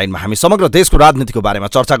क्यापिटल फ्रन्टलाइनमा हामी समग्र देशको राजनीतिको बारेमा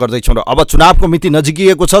चर्चा गर्दैछौँ र अब चुनावको मिति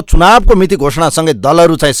नजिकिएको छ। चुनावको मिति घोषणासँगै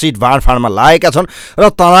दलहरू चाहिँ सिट बाँडफाँडमा लागेका छन् र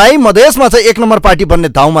तराई मधेसमा चाहिँ एक नम्बर पार्टी बन्ने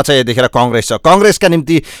दाउमा चाहिँ यतिखेर कांग्रेस छ। कांग्रेसका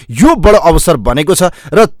निम्ति यो बडो अवसर बनेको छ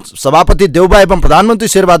र सभापति देउबा एवं प्रधानमन्त्री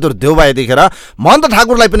शेरबहादुर देउबा यतिखेर महन्त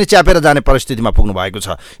ठाकुरलाई पनि च्यापेर जाने परिस्थितिमा पुग्नु भएको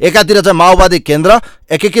छ। एकातिर चाहिँ माओवादी केन्द्र,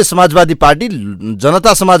 एकीकृत समाजवादी पार्टी,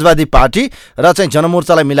 जनता समाजवादी पार्टी र चाहिँ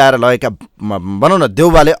जनमोर्चालाई मिलाएर लगेका भनौँ न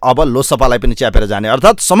देउबाले अब लोकसभालाई पनि च्यापेर जाने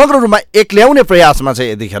अर्थात् समग्र रूपमा एक ल्याउने प्रयासमा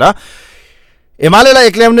चाहिँ यतिखेर एमालेलाई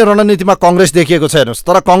एक ल्याउने रणनीतिमा कांग्रेस देखिएको छ। हेर्नुहोस्,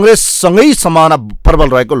 तर कांग्रेससँगै सम्भावना प्रबल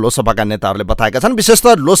रहेको लोकसभाका नेताहरूले बताएका छन्।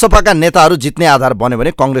 विशेषतः लोकसभाका नेताहरू जित्ने आधार बन्यो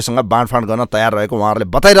भने कांग्रेससँग बाँडफाँड गर्न तयार रहेको उहाँहरूले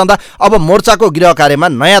बताइरहँदा अब मोर्चाको गृह कार्यमा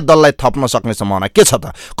नयाँ दललाई थप्न सक्ने सम्भावना के छ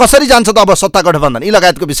त, कसरी जान्छ त अब सत्ता गठबन्धन, यी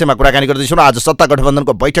लगायतको विषयमा कुराकानी गर्दैछौँ। आज सत्ता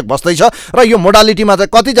गठबन्धनको बैठक बस्दैछ र यो मोडालिटीमा चाहिँ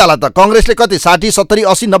कति जाला त, कांग्रेसले कति 60, 70,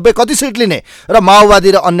 80, 90 कति सिट लिने र माओवादी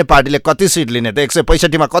र अन्य पार्टीले कति सिट लिने त,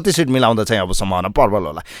 165 मा कति सिट मिलाउँदा चाहिँ अब सम्भावना प्रबल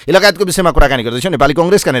होला। यी लगायतको विषयमा कुराकानी नेपाली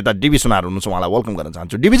कांग्रेसका नेता डीबी सुनार हुनुहुन्छ, उहाँलाई वेलकम गर्न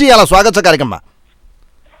चाहन्छु। डीबीजी, यहाँलाई स्वागत छ कार्यक्रममा।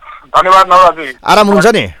 धन्यवाद नवराजी। आराम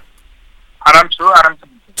हुनुहुन्छ नि? आराम छु।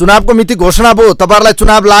 चुनावको मिति घोषणा भयो, तपाईहरुलाई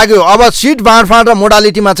चुनाव लाग्यो, अब सिट बाँडफाँड र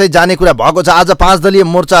मोडालिटीमा चाहिँ जाने कुरा भएको छ। आज 5 दलीय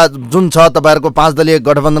मोर्चा जुन छ तपाईहरुको 5 दलीय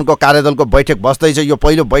गठबन्धनको कार्यदलको बैठक बस्दैछ। यो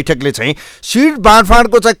पहिलो बैठकले चाहिँ सिट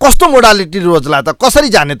बाँडफाँडको चाहिँ कस्तो मोडालिटी रोज्ला त, कसरी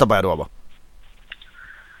जाने तपाईहरु? अब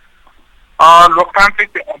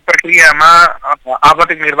लोकतान्त्रिक प्रक्रियामा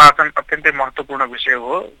आगतिक निर्वाचन अत्यन्तै महत्त्वपूर्ण विषय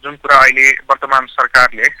हो, जुन कुरा अहिले वर्तमान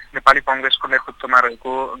सरकारले, नेपाली कांग्रेसको नेतृत्वमा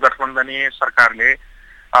रहेको गठबन्धनीय सरकारले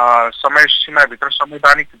समय सीमाभित्र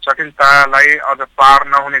संवैधानिक जटिलतालाई अझ पार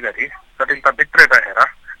नहुने गरी जटिलताभित्रै रहेर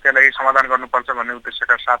त्यसलाई समाधान गर्नुपर्छ भन्ने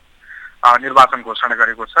उद्देश्यका साथ निर्वाचन घोषणा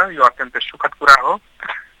गरेको छ। यो अत्यन्तै सुखद कुरा हो।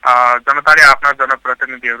 जनताले आफ्ना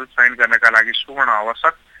जनप्रतिनिधिहरू चयन गर्नका लागि सुवर्ण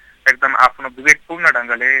अवसर, एकदम आफ्नो विवेकपूर्ण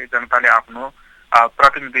ढंगले जनताले आफ्नो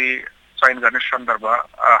प्रतिनिधि चयन गर्ने सन्दर्भ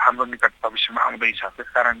हाम्रो निकट भविष्यमा आउँदैछ।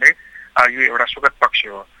 त्यसकारणले यो एउटा सुखद पक्ष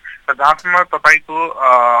हो। र जहाँसम्म तपाईको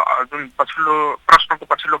जुन पछिल्लो प्रश्नको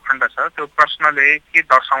पछिल्लो खण्ड छ, त्यो प्रश्नले के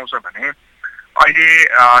दर्शाउँछ भने अहिले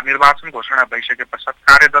निर्वाचन घोषणा भइसके पश्चात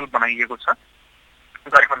कार्यदल बनाइएको छ।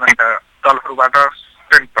 गठबन्धनका दलहरूबाट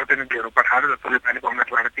प्रतिनिधिहरू पठाएर, जस्तो नेपाली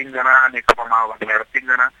कांग्रेसबाट 3 जना, नेकपा माओवादीबाट 3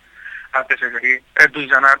 जना, त्यसै गरी 2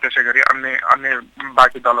 जना, त्यसै गरी अन्य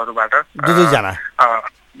बाँकी दलहरूबाट 2 जना,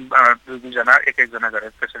 2 जना, 1 जना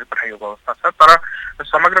गरेर त्यसरी पठाइएको अवस्था छ। तर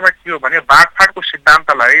समग्रमा के हो भने बाँडफाँडको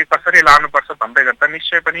सिद्धान्तलाई कसरी लानुपर्छ भन्दै गर्दा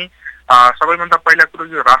निश्चय पनि सबैभन्दा पहिला कुरो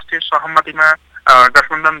यो राष्ट्रिय सहमतिमा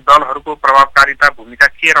गठबन्धन दलहरूको प्रभावकारिता भूमिका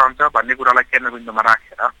के रहन्छ भन्ने कुरालाई केन्द्रबिन्दुमा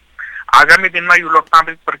राखेर आगामी दिनमा यो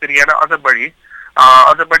लोकतान्त्रिक प्रक्रियालाई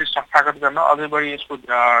अझ बढी संस्थागत गर्न, अझ बढी यसको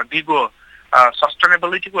दिगो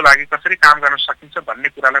सस्टेनेबिलिटीको लागि कसरी काम गर्न सकिन्छ भन्ने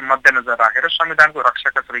कुरालाई मध्यनजर राखेर संविधानको रक्षा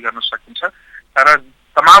कसरी गर्न सकिन्छ र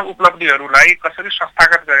तमाम उपलब्धिहरूलाई कसरी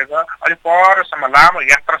संस्थागत गरेर अलि परसम्म लामो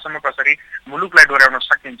यात्रासम्म कसरी मुलुकलाई डोर्याउन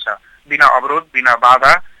सकिन्छ बिना अवरोध, बिना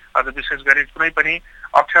बाधा, अझ विशेष गरी कुनै पनि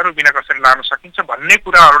अप्ठ्यारो बिना कसरी लान सकिन्छ भन्ने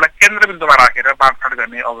कुराहरूलाई केन्द्रबिन्दुमा राखेर बाँडफाँड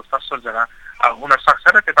गर्ने अवस्था सृजना हुन सक्छ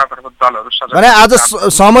र त्यतातर्फ दलहरू सजग। भने आज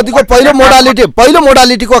सहमतिको पहिलो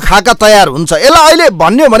मोडालिटीको खाका तयार हुन्छ। यसलाई अहिले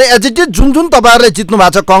भन्यो भने एजिटेड जुन तपाईहरुले जित्नु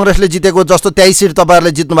भएको छ, कांग्रेसले जितेको जस्तो 23 सिट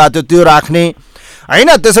तपाईहरुले जित्नु भएको थियो त्यो राख्ने हैन,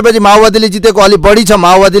 त्यसैपछि माओवादीले जितेको अलि बढी छ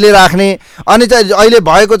माओवादीले राख्ने, अनि चाहिँ अहिले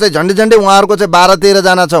भएको चाहिँ झन्डै उहाँहरुको चाहिँ 12-13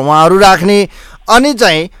 जना छ उहाँहरु राख्ने, अनि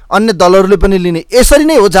चाहिँ अन्य दलहरुले पनि लिने, यसरी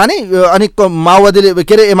नै हो जाने? अनि माओवादीले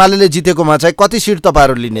के रे एमालेले जितेकोमा चाहिँ कति सिट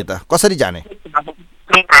तपाईहरु लिने त, कसरी जाने?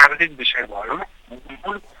 प्राविधिक विषय भयो।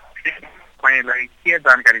 मैले के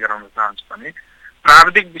जानकारी गराउन चाहन्छु भने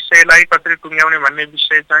प्राविधिक विषयलाई कसरी टुङ्ग्याउने भन्ने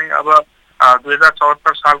विषय चाहिँ अब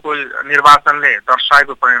 2074 सालको निर्वाचनले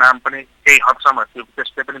दर्शाएको परिणाम पनि केही हदसम्म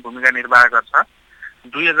त्यसले पनि भूमिका निर्वाह गर्छ।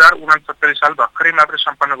 2069 साल भर्खरै मात्र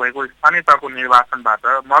सम्पन्न भएको स्थानीय तहको निर्वाचनबाट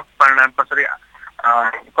मत परिणाम कसरी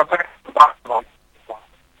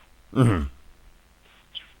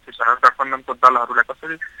गठबन्धनको दलहरूलाई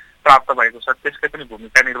कसरी प्राप्त भएको छ त्यसले पनि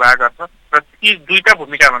भूमिका निर्वाह गर्छ। र ती दुईटा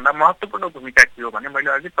भूमिका भन्दा महत्त्वपूर्ण भूमिका के हो भने मैले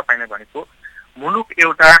अघि तपाईले भनेको मुलुक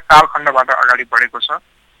एउटा कालखण्डबाट अगाडि बढेको छ।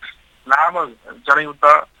 लामो जनयुद्ध,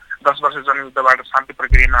 10 वर्ष जनयुद्धबाट शान्ति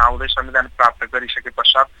प्रक्रियामा आउँदै संविधान प्राप्त गरिसके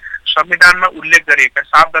पश्चात संविधानमा उल्लेख गरिएका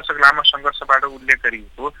 7 दशक लामो सङ्घर्षबाट उल्लेख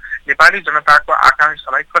गरिएको नेपाली जनताको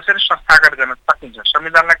आकांक्षालाई कसरी संस्थागत गर्न सकिन्छ,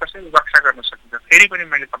 संविधानलाई कसरी रक्षा गर्न सकिन्छ, फेरि पनि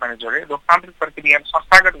मैले तपाईलाई जोडे लोकतान्त्रिक प्रक्रिया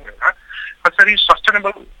संस्थागत गरेर कसरी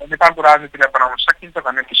सस्टेनेबल नेपालको राजनीतिलाई बनाउन सकिन्छ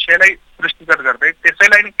भन्ने विषयलाई दृष्टिगत गर्दै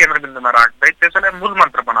त्यसैलाई नै केन्द्रबिन्दुमा राख्दै त्यसैलाई मूल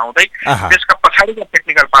मन्त्र बनाउँदै त्यसका पछाडिका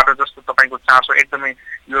टेक्निकल पाटो जस्तो तपाईँको चासो एकदमै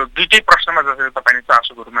यो दुईटै प्रश्नमा जसरी तपाईँले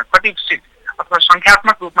चासोको रूपमा कति सिट अथवा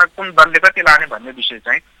संख्यात्मक रूपमा कुन दलले कति लाने भन्ने विषय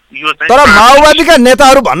चाहिँ यो चाहिँ तर माओवादीका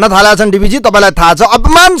नेताहरू भन्न थालेका छन् डिबीजी, तपाईँलाई थाहा छ,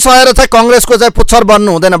 अपमान सहेर चाहिँ कङ्ग्रेसको चाहिँ पुच्छर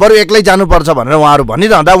बन्नु हुँदैन, बरु एक्लै जानुपर्छ भनेर उहाँहरू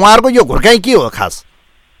भनिरहँदा उहाँहरूको यो घुर्काइ के हो खास?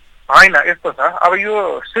 होइन, यस्तो छ, अब यो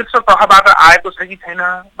शीर्ष तहबाट आएको छ कि छैन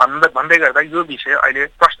भन्दै गर्दा यो विषय अहिले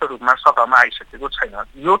प्रष्ट रूपमा सतहमा आइसकेको छैन।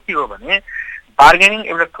 यो के हो भने बार्गेनिङ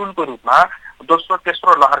एउटा टुलको रूपमा दोस्रो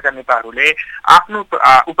तेस्रो लहरका नेताहरूले आफ्नो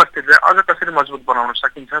उपस्थितिलाई अझ कसरी मजबुत बनाउन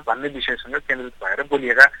सकिन्छ भन्ने विषयसँग केन्द्रित भएर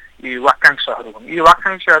बोलिएका यी वाक्यांशहरू हुन्। यी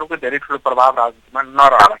वाक्यांशहरूको धेरै ठुलो प्रभाव राजनीतिमा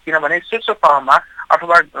नरहला, किनभने शीर्ष तहमा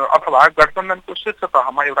अथवा गठबन्धनको शीर्ष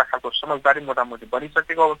तहमा एउटा खालको समझदारी मोटामोटी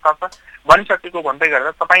बनिसकेको अवस्था छ। बनिसकेको भन्दै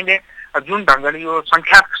गर्दा तपाईँले जुन ढङ्गले यो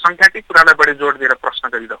सङ्ख्याकै कुरालाई बढी जोड दिएर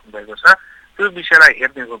प्रश्न गरिराख्नु भएको छ त्यो विषयलाई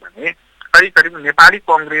हेर्ने हो भने करिब करिब नेपाली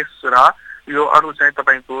कङ्ग्रेस र यो अरू चाहिँ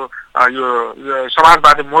तपाईँको यो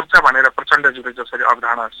समाजवादी मोर्चा भनेर प्रचण्डजीले जसरी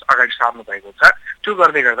अवधारणा अगाडि सार्नु भएको छ त्यो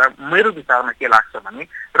गर्दै गर्दा मेरो विचारमा के लाग्छ भने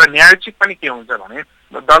र न्यायोचित पनि के हुन्छ भने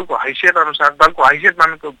दलको हैसियत अनुसार दलको हैसियत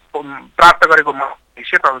मानेको प्राप्त गरेको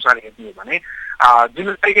हैसियत अनुसार हेर्ने हो भने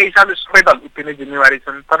जिम्मेवारीका हिसाबले सबै दल उत्तिनै जिम्मेवारी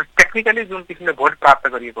छन्, तर टेक्निकली जुन किसिमले भोट प्राप्त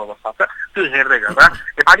गरिएको अवस्था छ त्यो हेर्दै गर्दा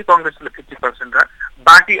नेपाली कङ्ग्रेसले 50% र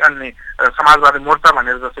बाँकी अन्य समाजवादी मोर्चा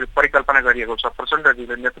भनेर जसरी परिकल्पना गरिएको छ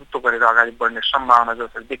प्रचण्डजीले नेतृत्व गरेर अगाडि बढ्ने सम्भावना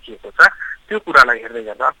जसरी देखिएको छ त्यो कुरालाई हेर्दै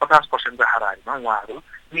गर्दा 50% को हाराहारीमा उहाँहरू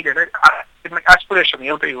मिलेर एस्पिरेसन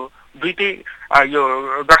एउटै हो। दुईटै यो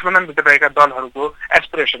गठबन्धनभित्र रहेका दलहरूको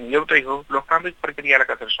एस्पिरेसन एउटै हो, लोकतान्त्रिक प्रक्रियालाई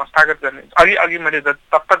कसरी संस्थागत गर्ने। अघि मैले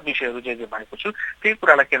तत्त विषयहरू जे भनेको छु त्यही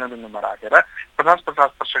कुरालाई केन्द्रबिन्दुमा राखेर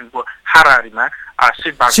 50% को हाराहारीमा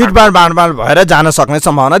सिट बाँडफाँड भएर जान सक्ने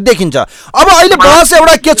सम्भावना देखिन्छ। अब अहिले बहस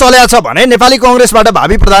एउटा के चलेको छ भने नेपाली कङ्ग्रेसबाट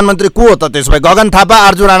भावी प्रधानमन्त्री को हो त? त्यसो भए गगन थापा,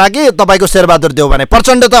 आर्जु राणा कि तपाईँको शेरबहादुर देव भने?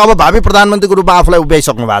 प्रचण्ड त अब भावी प्रधानमन्त्रीको रूपमा आफूलाई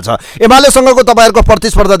उभ्याइसक्नु भएको छ। एमालेसँगको तपाईँहरूको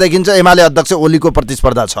प्रतिस्पर्धा देखिन्छ, एमाले अध्यक्ष ओलीको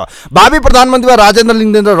प्रतिस्पर्धा छ। भावी प्रधानमन्त्रीमा राजेन्द्र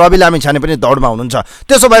लिङ्गदेन र रवि लामिछाने पनि दौडमा हुनुहुन्छ।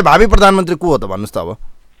 त्यसो भए भावी प्रधानमन्त्री को हो त भन्नुहोस् त?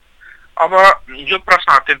 अब यो प्रश्न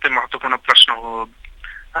अत्यन्तै महत्त्वपूर्ण प्रश्न हो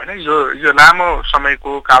होइन। यो लामो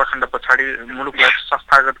समयको कालखण्ड पछाडि मुलुकलाई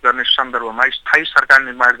संस्थागत गर्ने सन्दर्भमा स्थायी सरकार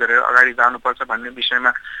निर्माण गरेर अगाडि जानुपर्छ भन्ने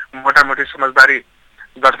विषयमा मोटामोटी समझदारी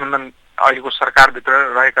गठबन्धन अहिलेको सरकारभित्र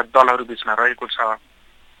रहेका दलहरू बिचमा रहेको छ।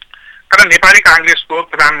 तर नेपाली काङ्ग्रेसको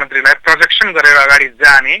प्रधानमन्त्रीलाई प्रोजेक्सन गरेर अगाडि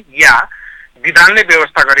जाने या विधानले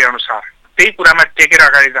व्यवस्था गरे अनुसार त्यही कुरामा टेकेर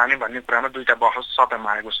अगाडि जाने भन्ने कुरामा दुईटा बहस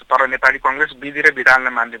सतहमा आएको छ। तर नेपाली कङ्ग्रेस विधि र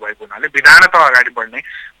विधानलाई मान्ने भएको हुनाले विधान त अगाडि बढ्ने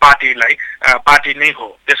पार्टी नै हो।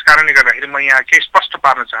 त्यसकारणले गर्दाखेरि म यहाँ के स्पष्ट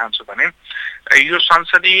पार्न चाहन्छु भने यो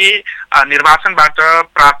संसदीय निर्वाचनबाट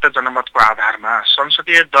प्राप्त जनमतको आधारमा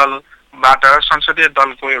संसदीय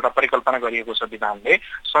दलको एउटा परिकल्पना गरिएको छ विधानले।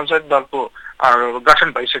 संसदीय दलको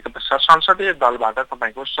गठन भइसके पश्चात संसदीय दलबाट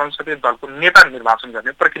तपाईँको संसदीय दलको नेता निर्वाचन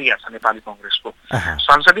गर्ने प्रक्रिया छ नेपाली कङ्ग्रेसको।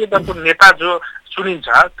 संसदीय दलको नेता जो चुनिन्छ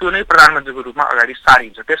त्यो नै प्रधानमन्त्रीको रूपमा अगाडि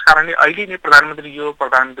सारिन्छ। त्यसकारणले अहिले नै प्रधानमन्त्री हो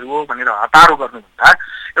भनेर हतारो गर्नुभन्दा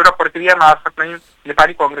एउटा प्रक्रिया मार्फत नै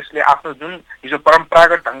नेपाली कङ्ग्रेसले आफ्नो जुन हिजो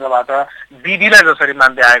परम्परागत ढङ्गबाट विधिलाई जसरी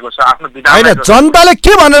मान्दै आएको छ आफ्नो विधान जनताले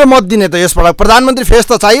के भनेर मत दिने त? यसबाट प्रधानमन्त्री फेस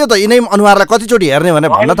त चाहियो त, यिनै अनुहारलाई कतिचोटि हेर्ने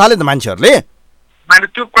भनेर भन्न थाले त मान्छेहरूले। मैले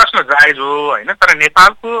त्यो प्रश्न जायज हो होइन, तर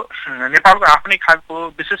नेपालको आफ्नै खालको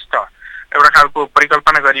विशिष्ट एउटा खालको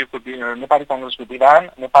परिकल्पना गरिएको नेपाली कङ्ग्रेसको विधान,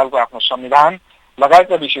 नेपालको आफ्नो संविधान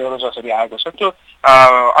लगायतका विषयहरू जसरी आएको छ त्यो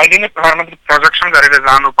अहिले नै प्रधानमन्त्री प्रोजेक्सन गरेर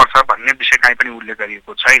जानुपर्छ भन्ने विषय कहीँ पनि उल्लेख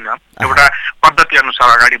गरिएको छैन। एउटा पद्धति अनुसार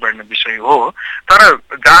अगाडि बढ्ने विषय हो। तर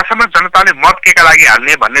जहाँसम्म जनताले मत केका लागि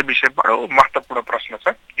हाल्ने भन्ने विषय बडो महत्त्वपूर्ण प्रश्न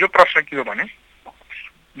छ। यो प्रश्न के हो भने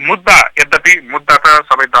मुद्दा त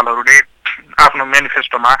सबै दलहरूले आफ्नो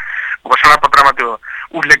मेनिफेस्टोमा घोषणा पत्रमा त्यो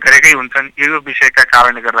उल्लेख गरेकै हुन्छन्। यो विषयका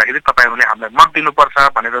कारणले गर्दाखेरि तपाईँहरूले हामीलाई मत दिनुपर्छ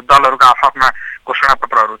भनेर दलहरूका आफ्ना घोषणा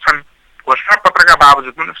पत्रहरू छन्। घोषणा पत्रका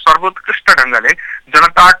बावजुद पनि सर्वोत्कृष्ट ढङ्गले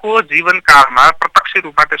जनताको जीवनकालमा प्रत्यक्ष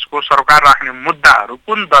रूपमा त्यसको सरोकार राख्ने मुद्दाहरू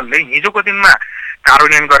कुन दलले हिजोको दिनमा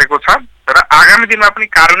कार्यान्वयन गरेको छ र आगामी दिनमा पनि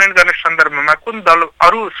कार्यान्वयन गर्ने सन्दर्भमा कुन दल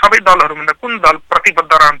अरू सबै दलहरूभन्दा कुन दल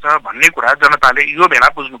प्रतिबद्ध रहन्छ भन्ने कुरा जनताले यो बेला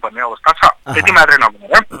बुझ्नुपर्ने अवस्था छ। त्यति मात्रै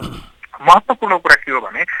नभएर महत्त्वपूर्ण कुरा के हो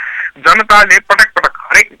भने जनताले पटक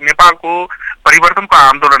हरेक नेपालको परिवर्तनको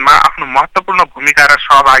आन्दोलनमा आफ्नो महत्त्वपूर्ण भूमिका र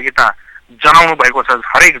सहभागिता जनाउनु भएको छ।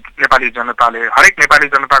 हरेक नेपाली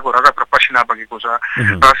जनताको रगत र पसिना बगेको छ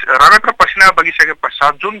र रगत र पसिना बगिसके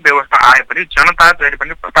पश्चात जुन व्यवस्था आए पनि जनता जहिले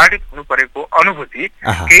पनि प्रताडित हुनु परेको अनुभूति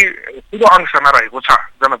केही ठुलो अंशमा रहेको छ,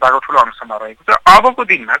 जनताको ठुलो अंशमा रहेको छ। अबको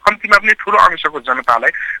दिनमा कम्तीमा पनि ठुलो अंशको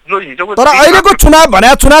जनतालाई जो हिजोको तर अहिलेको चुनाव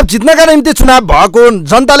भने चुनाव जित्नका निम्ति चुनाव भएको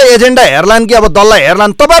जनताले एजेन्डा हेर्लान् कि अब दललाई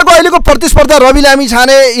हेर्लान्? तपाईँहरूको अहिलेको प्रतिस्पर्धा रवि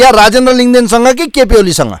लामिछाने या राजेन्द्र लिङ्गदेनसँग कि केपी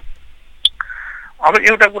ओलीसँग? अब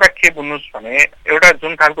एउटा कुरा के भन्नुहोस् भने एउटा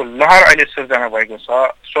जुन खालको लहर अहिले सिर्जना भएको छ,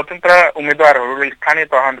 स्वतन्त्र उम्मेदवारहरूले स्थानीय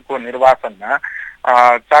तहको निर्वाचनमा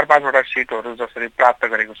 4-5वटा सिटहरू जसरी प्राप्त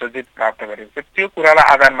गरेको छ, जित प्राप्त गरेको छ, त्यो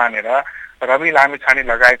कुरालाई आधार मानेर रवि लामिछाने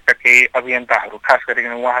लगायतका केही अभियन्ताहरू, खास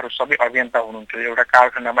गरिकन उहाँहरू सबै अभियन्ता हुनुहुन्थ्यो, एउटा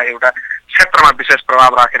कालखण्डमा एउटा क्षेत्रमा विशेष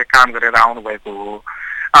प्रभाव राखेर काम गरेर आउनुभएको हो।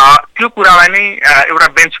 त्यो कुरालाई नै एउटा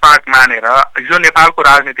बेन्चमार्क मानेर यो नेपालको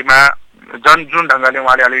राजनीतिमा जुन ढङ्गले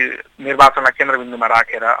उहाँले अलि निर्वाचनलाई केन्द्रबिन्दुमा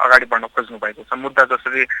राखेर अगाडि बढ्न खोज्नु भएको छ, मुद्दा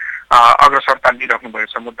जसरी अग्रसरता लिइराख्नु भएको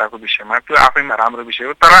छ मुद्दाको विषयमा, त्यो आफैमा राम्रो विषय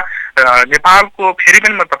हो। तर नेपालको फेरि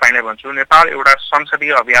पनि म तपाईँलाई भन्छु, नेपाल एउटा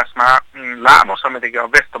संसदीय अभ्यासमा लामो समयदेखि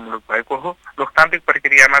अभ्यस्त मुलुक भएको हो। लोकतान्त्रिक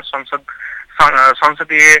प्रक्रियामा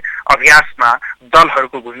संसदीय अभ्यासमा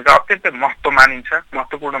दलहरूको भूमिका अत्यन्तै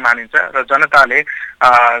महत्त्वपूर्ण मानिन्छ र जनताले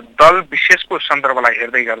दल विशेषको सन्दर्भलाई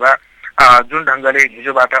हेर्दै गर्दा जुन ढङ्गले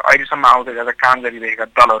हिजोबाट अहिलेसम्म आउँदै गर्दा काम गरिरहेका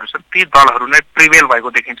दलहरू छन्, ती दलहरू नै प्रिभेल भएको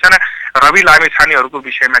देखिन्छ। र रवि लामिछानेहरूको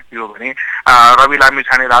विषयमा के हो भने रवि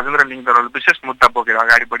लामिछाने, राजेन्द्र लिङ्गदेनहरू विशेष मुद्दा बोकेर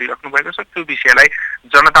अगाडि बढिराख्नु भएको छ। त्यो विषयलाई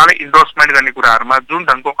जनताले इन्डोर्समेन्ट गर्ने कुराहरूमा जुन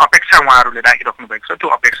ढङ्गको अपेक्षा उहाँहरूले राखिराख्नु भएको छ, त्यो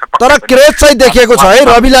अपेक्षा तर क्रेज चाहिँ देखिएको छ है,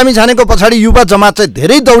 रवि लामिछानेको पछाडि युवा जमात चाहिँ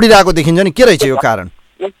धेरै दौडिरहेको देखिन्छ नि, के रहेछ यो कारण?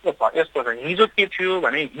 यस्तो छ, हिजो के थियो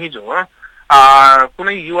भने हिजो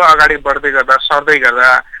कुनै युवा अगाडि बढ्दै गर्दा, सर्दै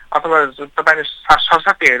गर्दा अथवा तपाईँले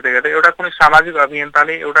सरसर्ती हेर्दै गर्दा एउटा कुनै सामाजिक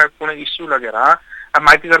अभियन्ताले एउटा कुनै इस्यु लगेर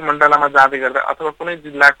माइतीघर मण्डलामा जाँदै गर्दा अथवा कुनै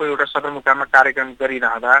जिल्लाको एउटा सदरमुकाममा कार्यक्रम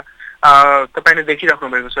गरिरहँदा तपाईँले देखिराख्नु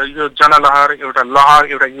भएको छ, यो जनलहर, एउटा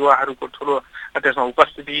लहर, एउटा युवाहरूको ठुलो त्यसमा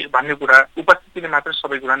उपस्थिति भन्ने कुरा, उपस्थितिले मात्र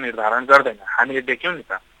सबै कुरा निर्धारण गर्दैन। हामीले देख्यौँ नि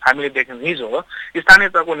त, हामीले देख्यौँ हिजो स्थानीय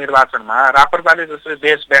तहको निर्वाचनमा राप्रपाले जसरी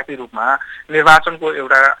देशव्यापी रूपमा निर्वाचनको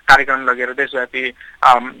एउटा कार्यक्रम लगेर देशव्यापी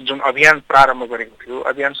जुन अभियान प्रारम्भ गरेको थियो,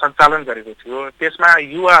 अभियान सञ्चालन गरेको थियो, त्यसमा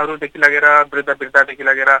युवाहरूदेखि लगेर वृद्धदेखि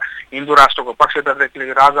लगेर हिन्दू राष्ट्रको पक्षधरदेखि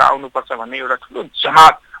लगेर राजा आउनुपर्छ भन्ने एउटा ठुलो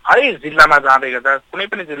जमात हरेक जिल्लामा जाँदै गर्दा, कुनै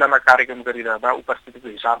पनि जिल्लामा कार्यक्रम गरिरहँदा उपस्थितिको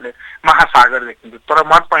हिसाबले महासागर देखिन्थ्यो। तर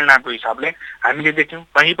मत परिणामको हिसाबले हामीले देख्यौँ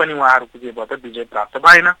कहीँ पनि उहाँहरूको के भयो त विजय प्राप्त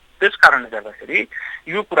भएन। त्यस कारणले गर्दाखेरि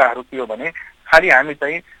यो कुराहरू के हो भने खालि हामी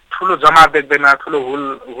चाहिँ ठुलो जमात देख्दैन, ठुलो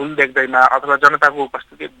हुल देख्दैन अथवा जनताको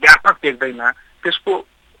उपस्थिति व्यापक देख्दैन, त्यसको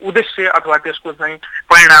उद्देश्य अथवा त्यसको चाहिँ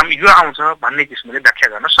परिणाम यो आउँछ भन्ने किसिमले व्याख्या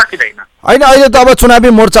गर्न सकिँदैन। होइन, अहिले त अब चुनावी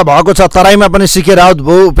मोर्चा भएको छ, तराईमा पनि सिके राउत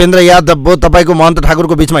भयो, उपेन्द्र यादव भयो, तपाईँको महन्त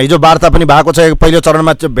ठाकुरको बिचमा हिजो वार्ता पनि भएको छ, पहिलो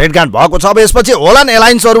चरणमा भेटघाट भएको छ। अब यसपछि होलान्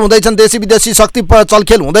एलायन्सहरू हुँदैछन्, देशी विदेशी शक्ति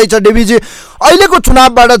चलखेल हुँदैछ। डेबीजी, अहिलेको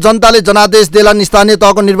चुनावबाट जनताले जनादेश देलान्, स्थानीय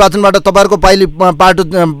तहको निर्वाचनबाट तपाईँहरूको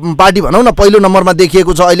पार्टी भनौँ न पहिलो नम्बरमा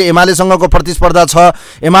देखिएको छ। अहिले एमालेसँगको प्रतिस्पर्धा छ,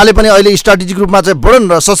 एमाले पनि अहिले स्ट्राटेजिक रूपमा चाहिँ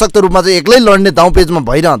बडो सशक्त रूपमा चाहिँ एक्लै लड्ने दाउपेचमा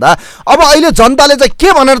भइरहँदा अब अहिले जनताले चाहिँ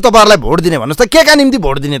के भनेर तपाईँहरूलाई भोट दिने भन्नुहोस् त? के का निम्ति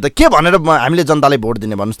भोट दिने त? के भनेर हामीले जनतालाई भोट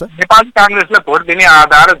दिने भन्नुहोस् त? नेपाली काङ्ग्रेसलाई भोट दिने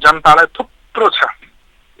आधार जनतालाई थुप्रो छ,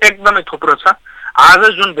 एकदमै थुप्रो छ। आज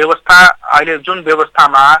जुन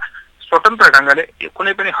व्यवस्थामा स्वतन्त्र ढङ्गले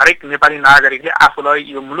कुनै पनि हरेक नेपाली नागरिकले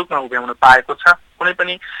आफूलाई यो मुलुकमा उभ्याउन पाएको छ, कुनै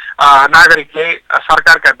पनि नागरिकले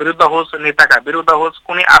सरकारका विरुद्ध होस्, नेताका विरुद्ध होस्,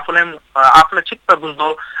 कुनै आफूलाई चित्त बुझ्दो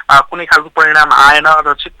कुनै खालको परिणाम आएन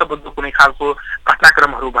र चित्त बुझ्दो कुनै खालको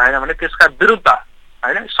घटनाक्रमहरू भएन भने त्यसका विरुद्ध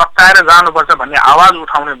होइन सकाएर जानुपर्छ भन्ने आवाज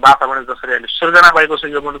उठाउने वातावरण जसरी अहिले सृजना भएको छ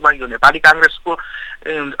यो मुलुकमा, यो नेपाली काङ्ग्रेसको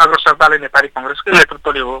अग्रसरताले, नेपाली काङ्ग्रेसकै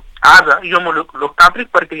नेतृत्वले हो। आज यो मुलुक लोकतान्त्रिक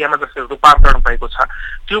प्रक्रियामा जसरी रूपान्तरण भएको छ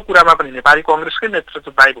त्यो कुरामा पनि नेपाली काङ्ग्रेसकै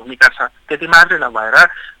नेतृत्वदायी भूमिका छ। त्यति मात्रै नभएर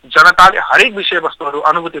जनताले हरेक विषयवस्तुहरू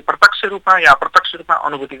अनुभूति प्रत्यक्ष रूपमा या अप्रत्यक्ष रूपमा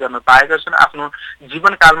अनुभूति गर्न पाएका छन्। आफ्नो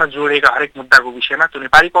जीवनकालमा जोडिएका हरेक मुद्दाको विषयमा त्यो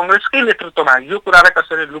नेपाली काङ्ग्रेसकै नेतृत्वमा यो कुरालाई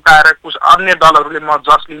कसरी लुकाएर कुछ अन्य दलहरूले म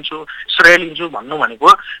जस लिन्छु, श्रेय लिन्छु भन्नु भनेको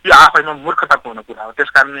यो आफैमा मूर्खतापूर्ण कुरा हो।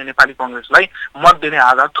 त्यसकारणले नेपाली काङ्ग्रेसलाई मत दिने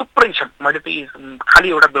आधार थुप्रै छन्। मैले त खालि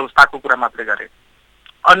एउटा व्यवस्थाको कुरा मात्रै गरेँ।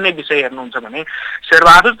 अन्य विषय हेर्नुहुन्छ भने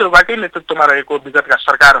शेरबहादुर देउवाकै नेतृत्वमा रहेको विगतका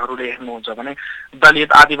सरकारहरूले हेर्नुहुन्छ भने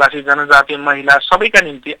दलित, आदिवासी, जनजाति, महिला सबैका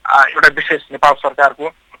निम्ति एउटा विशेष नेपाल सरकारको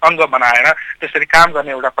अङ्ग बनाएर त्यसरी काम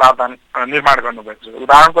गर्ने एउटा प्रावधान निर्माण गर्नुभएको छ।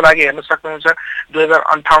 उदाहरणको लागि हेर्न सक्नुहुन्छ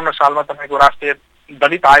 2058 सालमा तपाईँको राष्ट्रिय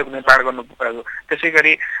दलित आयोग निर्माण गर्नु पर्यो, त्यसै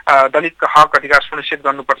गरी दलितको हक अधिकार सुनिश्चित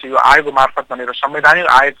गर्नुपर्छ यो आयोग मार्फत भनेर संवैधानिक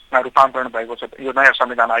आयोगमा रूपान्तरण भएको छ। यो नयाँ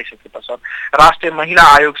संविधान आइसके पश्चात राष्ट्रिय महिला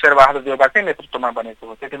आयोग शेरबहादुर देउवाकै नेतृत्वमा बनेको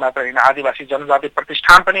हो। त्यति मात्र होइन, आदिवासी जनजाति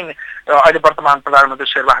प्रतिष्ठान पनि अहिले वर्तमान प्रधानमन्त्री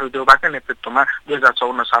शेरबहादुर देउवाकै नेतृत्वमा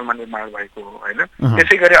 2054 सालमा निर्माण भएको हो होइन।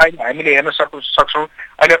 त्यसै गरी अहिले हामीले हेर्न सक्छौँ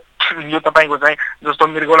अहिले यो तपाईँको चाहिँ जस्तो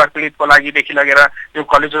मृगौला पीडितको लागिदेखि लगेर यो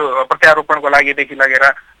कलेजो प्रत्यारोपणको लागिदेखि लगेर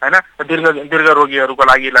होइन दीर्घ रोगीहरूको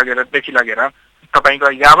देखि लगेर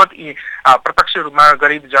तपाईँको यावत यी प्रत्यक्ष रूपमा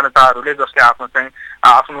गरिब जनताहरूले जसले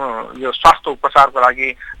आफ्नो यो स्वास्थ्य उपचारको लागि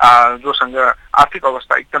जोसँग आर्थिक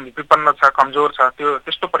अवस्था एकदम विपन्न छ, कमजोर छ,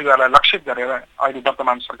 त्यस्तो परिवारलाई लक्षित गरेर अहिले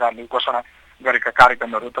वर्तमान सरकारले घोषणा गरेका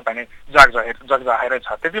कार्यक्रमहरू तपाईँले जगजाहेरै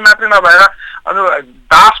छ। त्यति मात्रै नभएर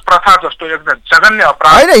दास प्रथा जस्तो एकदम जघन्य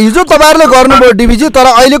अपराध होइन, हिजो तपाईँहरूले गर्नुभयो डिभिजी, तर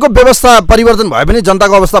अहिलेको व्यवस्था परिवर्तन भयो भने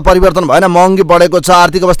जनताको अवस्था परिवर्तन भएन, महँगी बढेको छ,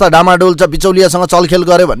 आर्थिक अवस्था डामाडोल छ, बिचौलियासँग चलखेल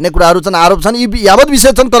गर्यो भन्ने कुराहरू छन्, आरोप छन्, यी यावत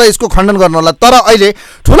विषय छन्, तर यसको खण्डन गर्न होला। तर अहिले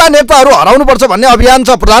ठुला नेताहरू हराउनुपर्छ भन्ने अभियान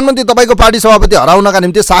छ। प्रधानमन्त्री तपाईँको पार्टी सभापति हराउनका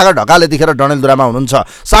निम्ति सागर ढकालले यतिखेर डडेलधुरामा हुनुहुन्छ।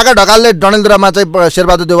 सागर ढकालले डडेलधुरामा चाहिँ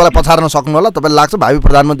शेरबहादुर देउवालाई पछार्न सक्नु होला तपाईँलाई लाग्छ? भावी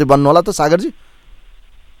प्रधानमन्त्री बन्नु होला त सागरजी?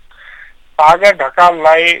 सागर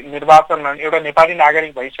ढकाललाई निर्वाचन एउटा नेपाली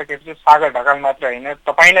नागरिक भइसकेपछि सागर ढकाल मात्र होइन,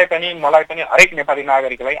 तपाईँलाई पनि मलाई पनि हरेक नेपाली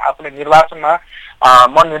नागरिकलाई आफूले निर्वाचनमा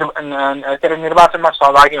निर्वाचनमा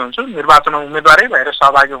सहभागी हुन्छु, निर्वाचनमा उम्मेदवारै भएर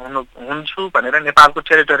सहभागी हुन्छु भनेर नेपालको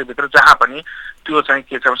टेरिटोरीभित्र जहाँ पनि त्यो चाहिँ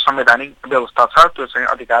के छ संवैधानिक व्यवस्था छ, त्यो चाहिँ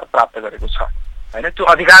अधिकार प्राप्त गरेको छ होइन। त्यो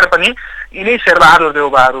अधिकार पनि यिनै शेरबहादुर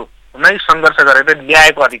देउवाहरू नै सङ्घर्ष गरेर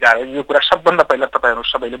ल्याएको अधिकार हो। यो कुरा सबभन्दा पहिला तपाईँहरू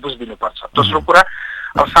सबैले बुझिदिनुपर्छ। दोस्रो कुरा,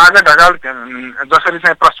 अब सागर ढकाल जसरी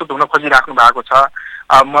चाहिँ प्रस्तुत हुन खोजिराख्नु भएको छ,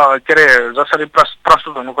 जसरी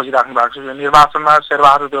प्रस्तुत हुन खोजिराख्नु भएको छ यो निर्वाचनमा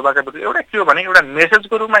शेरबहादुर देउवाका विरुद्ध एउटा के हो भने एउटा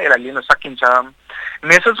मेसेजको रूपमा यसलाई लिन सकिन्छ।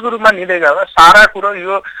 मेसेजको रूपमा लिँदै जाँदा सारा कुरो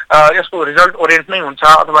यो यसको रिजल्ट ओरिएन्ट नै हुन्छ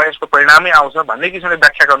अथवा यसको परिणामै आउँछ भन्ने किसिमले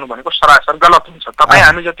व्याख्या गर्नु भनेको सरासर गलत हुन्छ। तपाईँ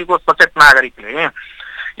हामी जतिको सचेत नागरिकले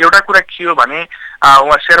एउटा कुरा के हो भने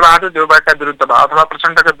उहाँ शेरबहादुर देउवाका विरुद्धमा अथवा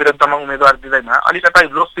प्रचण्डका विरुद्धमा उम्मेदवार दिँदैमा अलिकति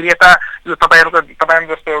लोकप्रियता यो तपाईँ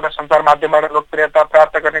जस्तो एउटा सञ्चार माध्यमबाट लोकप्रियता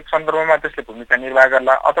प्राप्त गर्ने सन्दर्भमा त्यसले भूमिका निर्वाह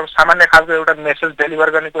गर्ला अथवा सामान्य खालको एउटा मेसेज डेलिभर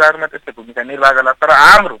गर्ने कुराहरूमा त्यसले भूमिका निर्वाह गर्ला। तर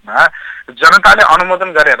आम रूपमा जनताले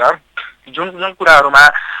अनुमोदन गरेर जुन कुराहरूमा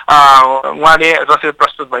उहाँले जसरी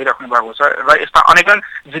प्रस्तुत भइराख्नु भएको छ र यस्ता अनेकन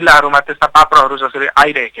जिल्लाहरूमा त्यस्ता पात्रहरू जसरी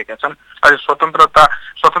आइरहेका छन्, अहिले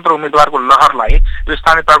स्वतन्त्र उम्मेदवारको लहरलाई यो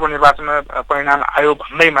स्थानीय तहको निर्वाचन परिणाम आयो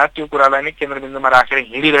भन्दैमा त्यो कुरालाई नै केन्द्रबिन्दुमा राखेर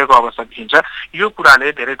हिँडिरहेको अवस्था देखिन्छ। यो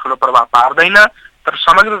कुराले धेरै ठुलो प्रभाव पार्दैन। तर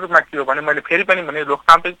समग्र रूपमा के हो भने मैले फेरि पनि भने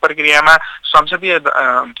लोकतान्त्रिक प्रक्रियामा संसदीय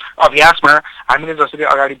अभ्यासमा हामीले जसरी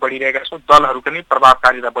अगाडि बढिरहेका छौँ दलहरू पनि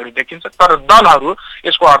प्रभावकारिता बढी देखिन्छ। तर दलहरू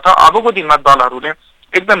यसको अर्थ अबको दिनमा दलहरूले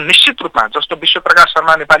एकदम निश्चित रूपमा जस्तो विश्वप्रकाश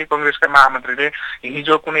शर्मा नेपाली कङ्ग्रेसका महामन्त्रीले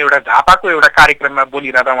हिजो कुनै एउटा झापाको एउटा कार्यक्रममा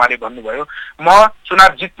बोलिरहँदा उहाँले भन्नुभयो म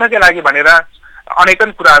चुनाव जित्नकै लागि भनेर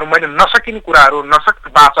अनेकन कुराहरू मैले नसकिने कुराहरू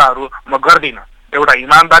नसक्ने बाचाहरू म गर्दिनँ। एउटा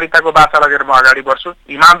इमान्दारिताको बाचा लगेर म अगाडि बढ्छु।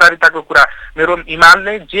 इमान्दारिताको कुरा मेरो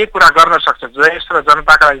इमानले जे कुरा गर्न सक्छ, देश र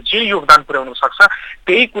जनताका लागि जे योगदान पुर्याउन सक्छ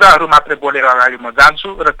त्यही कुराहरू मात्रै बोलेर अगाडि म जान्छु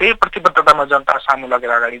र त्यही प्रतिबद्धता म जनता सामु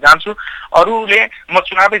लगेर अगाडि जान्छु। अरूले म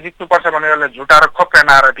चुनावै जित्नुपर्छ भनेर झुटा र खोक्रा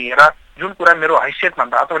नारा दिएर जुन कुरा मेरो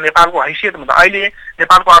हैसियतभन्दा अथवा नेपालको हैसियतभन्दा अहिले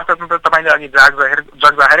नेपालको अर्थतन्त्र तपाईँले अघि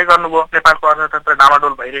जगजाहेरै गर्नुभयो, नेपालको अर्थतन्त्र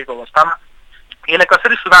डामाडोल भइरहेको अवस्थामा यसलाई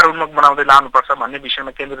कसरी सुधार उन्मुख बनाउँदै लानुपर्छ भन्ने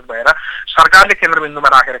विषयमा केन्द्रित भएर सरकारले केन्द्रबिन्दुमा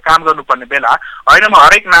राखेर काम गर्नुपर्ने बेला होइन म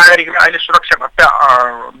हरेक नागरिकले अहिले सुरक्षा भत्ता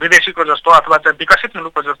विदेशीको जस्तो अथवा चाहिँ विकसित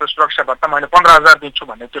मुलुकको जस्तो सुरक्षा भत्ता मैले 15,000 दिन्छु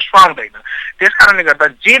भन्ने त्यो सुहाउँदैन। त्यस कारणले गर्दा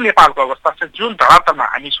जे नेपालको अवस्था छ, जुन धरातलमा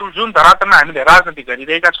हामी छौँ, जुन धरातलमा हामीले राजनीति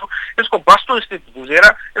गरिरहेका छौँ यसको वस्तुस्थिति बुझेर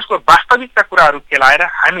यसको वास्तविकता कुराहरू केलाएर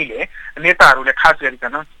हामीले नेताहरूले खास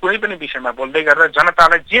गरिकन कुनै पनि विषयमा बोल्दै गरेर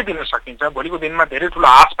जनतालाई जे दिन सकिन्छ भोलिको दिनमा धेरै ठुलो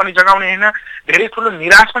आश पनि जगाउने होइन, धेरै ठुलो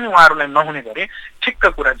निराश पनि उहाँहरूलाई नहुने गरी ठिक्क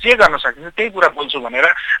कुरा जे गर्न सकिन्छ त्यही कुरा बोल्छु भनेर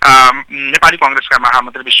नेपाली कङ्ग्रेसका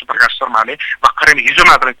महामन्त्री विश्वप्रकाश शर्माले भर्खरै हिजो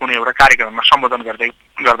मात्रै कुनै एउटा कार्यक्रममा सम्बोधन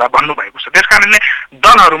गर्दा भन्नुभएको छ। त्यस कारणले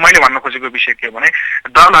दलहरू मैले भन्न खोजेको विषय के हो भने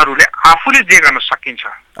दलहरूले आफूले जे गर्न सकिन्छ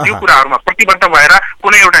त्यो कुराहरूमा प्रतिबद्ध भएर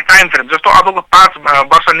कुनै एउटा टाइम फ्रेम जस्तो अबको 5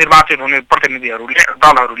 वर्ष निर्वाचित हुने प्रतिनिधिहरूले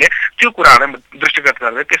दलहरूले त्यो कुराहरूलाई दृष्टिगत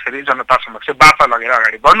गर्दै त्यसरी जनता समक्ष बाचा लगेर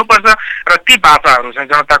अगाडि बढ्नुपर्छ र ती बाचाहरू चाहिँ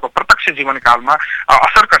जनताको प्रत्यक्ष जीवनकाल नेपालमा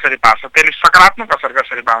असर कसरी पार्छ, त्यसले सकारात्मक असर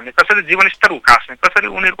कसरी पाउने, कसरी जीवनस्तर उकास्ने, कसरी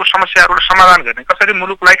उनीहरूको समस्याहरूलाई समाधान गर्ने, कसरी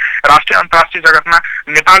मुलुकलाई राष्ट्रिय अन्तर्राष्ट्रिय जगतमा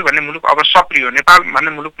नेपाल भन्ने मुलुक अब सप्रियो, नेपाल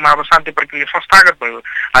भन्ने मुलुकमा अब शान्ति प्रक्रिया संस्थागत भयो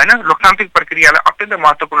होइन, लोकतान्त्रिक प्रक्रियालाई अत्यन्त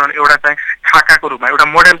महत्त्वपूर्ण एउटा चाहिँ खाकाको रूपमा, एउटा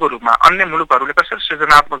मोडेलको रूपमा अन्य मुलुकहरूले कसरी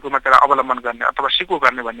सृजनात्मक रूपमा त्यसलाई अवलम्बन गर्ने अथवा सिको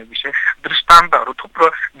गर्ने भन्ने विषय दृष्टान्तहरू थुप्रो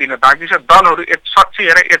दिन बाँकी छ। दलहरू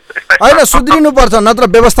होइन सुध्रिनुपर्छ, नत्र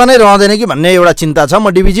व्यवस्था नै रहँदैन कि भन्ने एउटा चिन्ता छ। म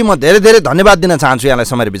डिभिजी म धेरै धेरै धन्यवाद दिन चाहन्छु यहाँलाई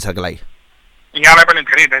समय विचारको लागि। यहाँलाई पनि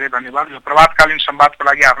धेरै धेरै धन्यवाद। यो प्रभातकालीन संवादको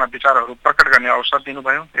लागि आफ्ना विचारहरू प्रकट गर्ने अवसर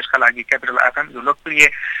दिनुभयो, यसका लागि क्यापिटल एफएम यो लोकप्रिय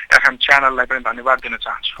एफएम च्यानललाई पनि धन्यवाद दिन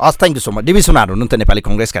चाहन्छु। हस्, थ्याङ्क यू सो मच। डिभी सुनार हुनुहुन्छ नेपाली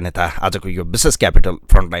कङ्ग्रेसका नेता। आजको यो विशेष क्यापिटल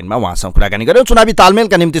फ्रन्टलाइनमा उहाँसँग कुराकानी गऱ्यौँ। चुनावी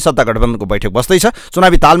तालमेलका निम्ति सत्ता गठबन्धनको बैठक बस्दैछ,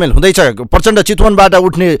 चुनावी तालमेल हुँदैछ। प्रचण्ड चितवनबाट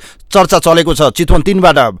उठ्ने चर्चा चलेको छ, चितवन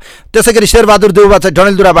 3बाट, त्यसै गरी शेरबहादुर देउवा चाहिँ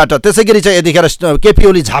डडेलधुराबाट, त्यसै गरी चाहिँ यतिखेर केपी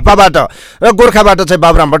ओली झापाबाट र गोर्खाबाट चाहिँ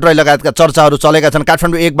बाबुराम भट्टराई लगायतका चर्चाहरू चलेका छन्।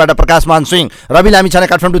 काठमाडौँ 1बाट प्रकाशमान सिंह, रवि लामिछाने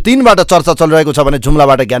काठमाडौँ 3बाट चर्चा चलिरहेको छ भने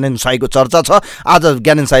जुम्लाबाट ज्ञानेन्द्र साईको चर्चा छ। आज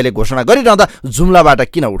ज्ञानेन्द्र साईले घोषणा गरिरहँदा जुम्लाबाट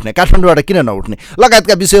किन उठ्ने, काठमाडौँबाट किन नउठ्ने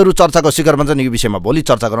लगायतका विषयहरू चर्चाको शिखर बन्छन्। यो विषयमा भोलि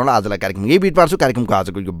चर्चा गरौँला। आजलाई कार्यक्रम यही बिट पार्छु। कार्यक्रमको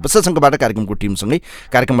आजको यो विशेष अङ्कबाट कार्यक्रमको टिमसँगै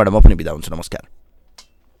कार्यक्रमबाट म पनि बिदा हुन्छु। नमस्कार।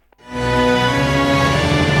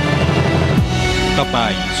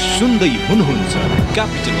 तपाईं सुन्दै हुनुहुन्छ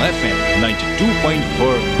क्यापिटल एफएम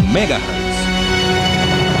 92.4 मेगाहर्ज।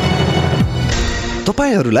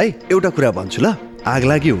 तपाईहरूलाई एउटा कुरा भन्छु ल,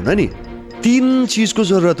 आगलागी हुन नि 3 चिजको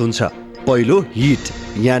जरुरत हुन्छ। पहिलो हिट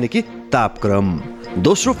यानि कि तापक्रम,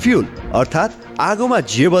 दोस्रो फ्युल अर्थात् आगोमा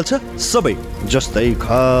जे बल्छ सबै, जस्तै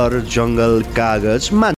घर, जङ्गल, कागज,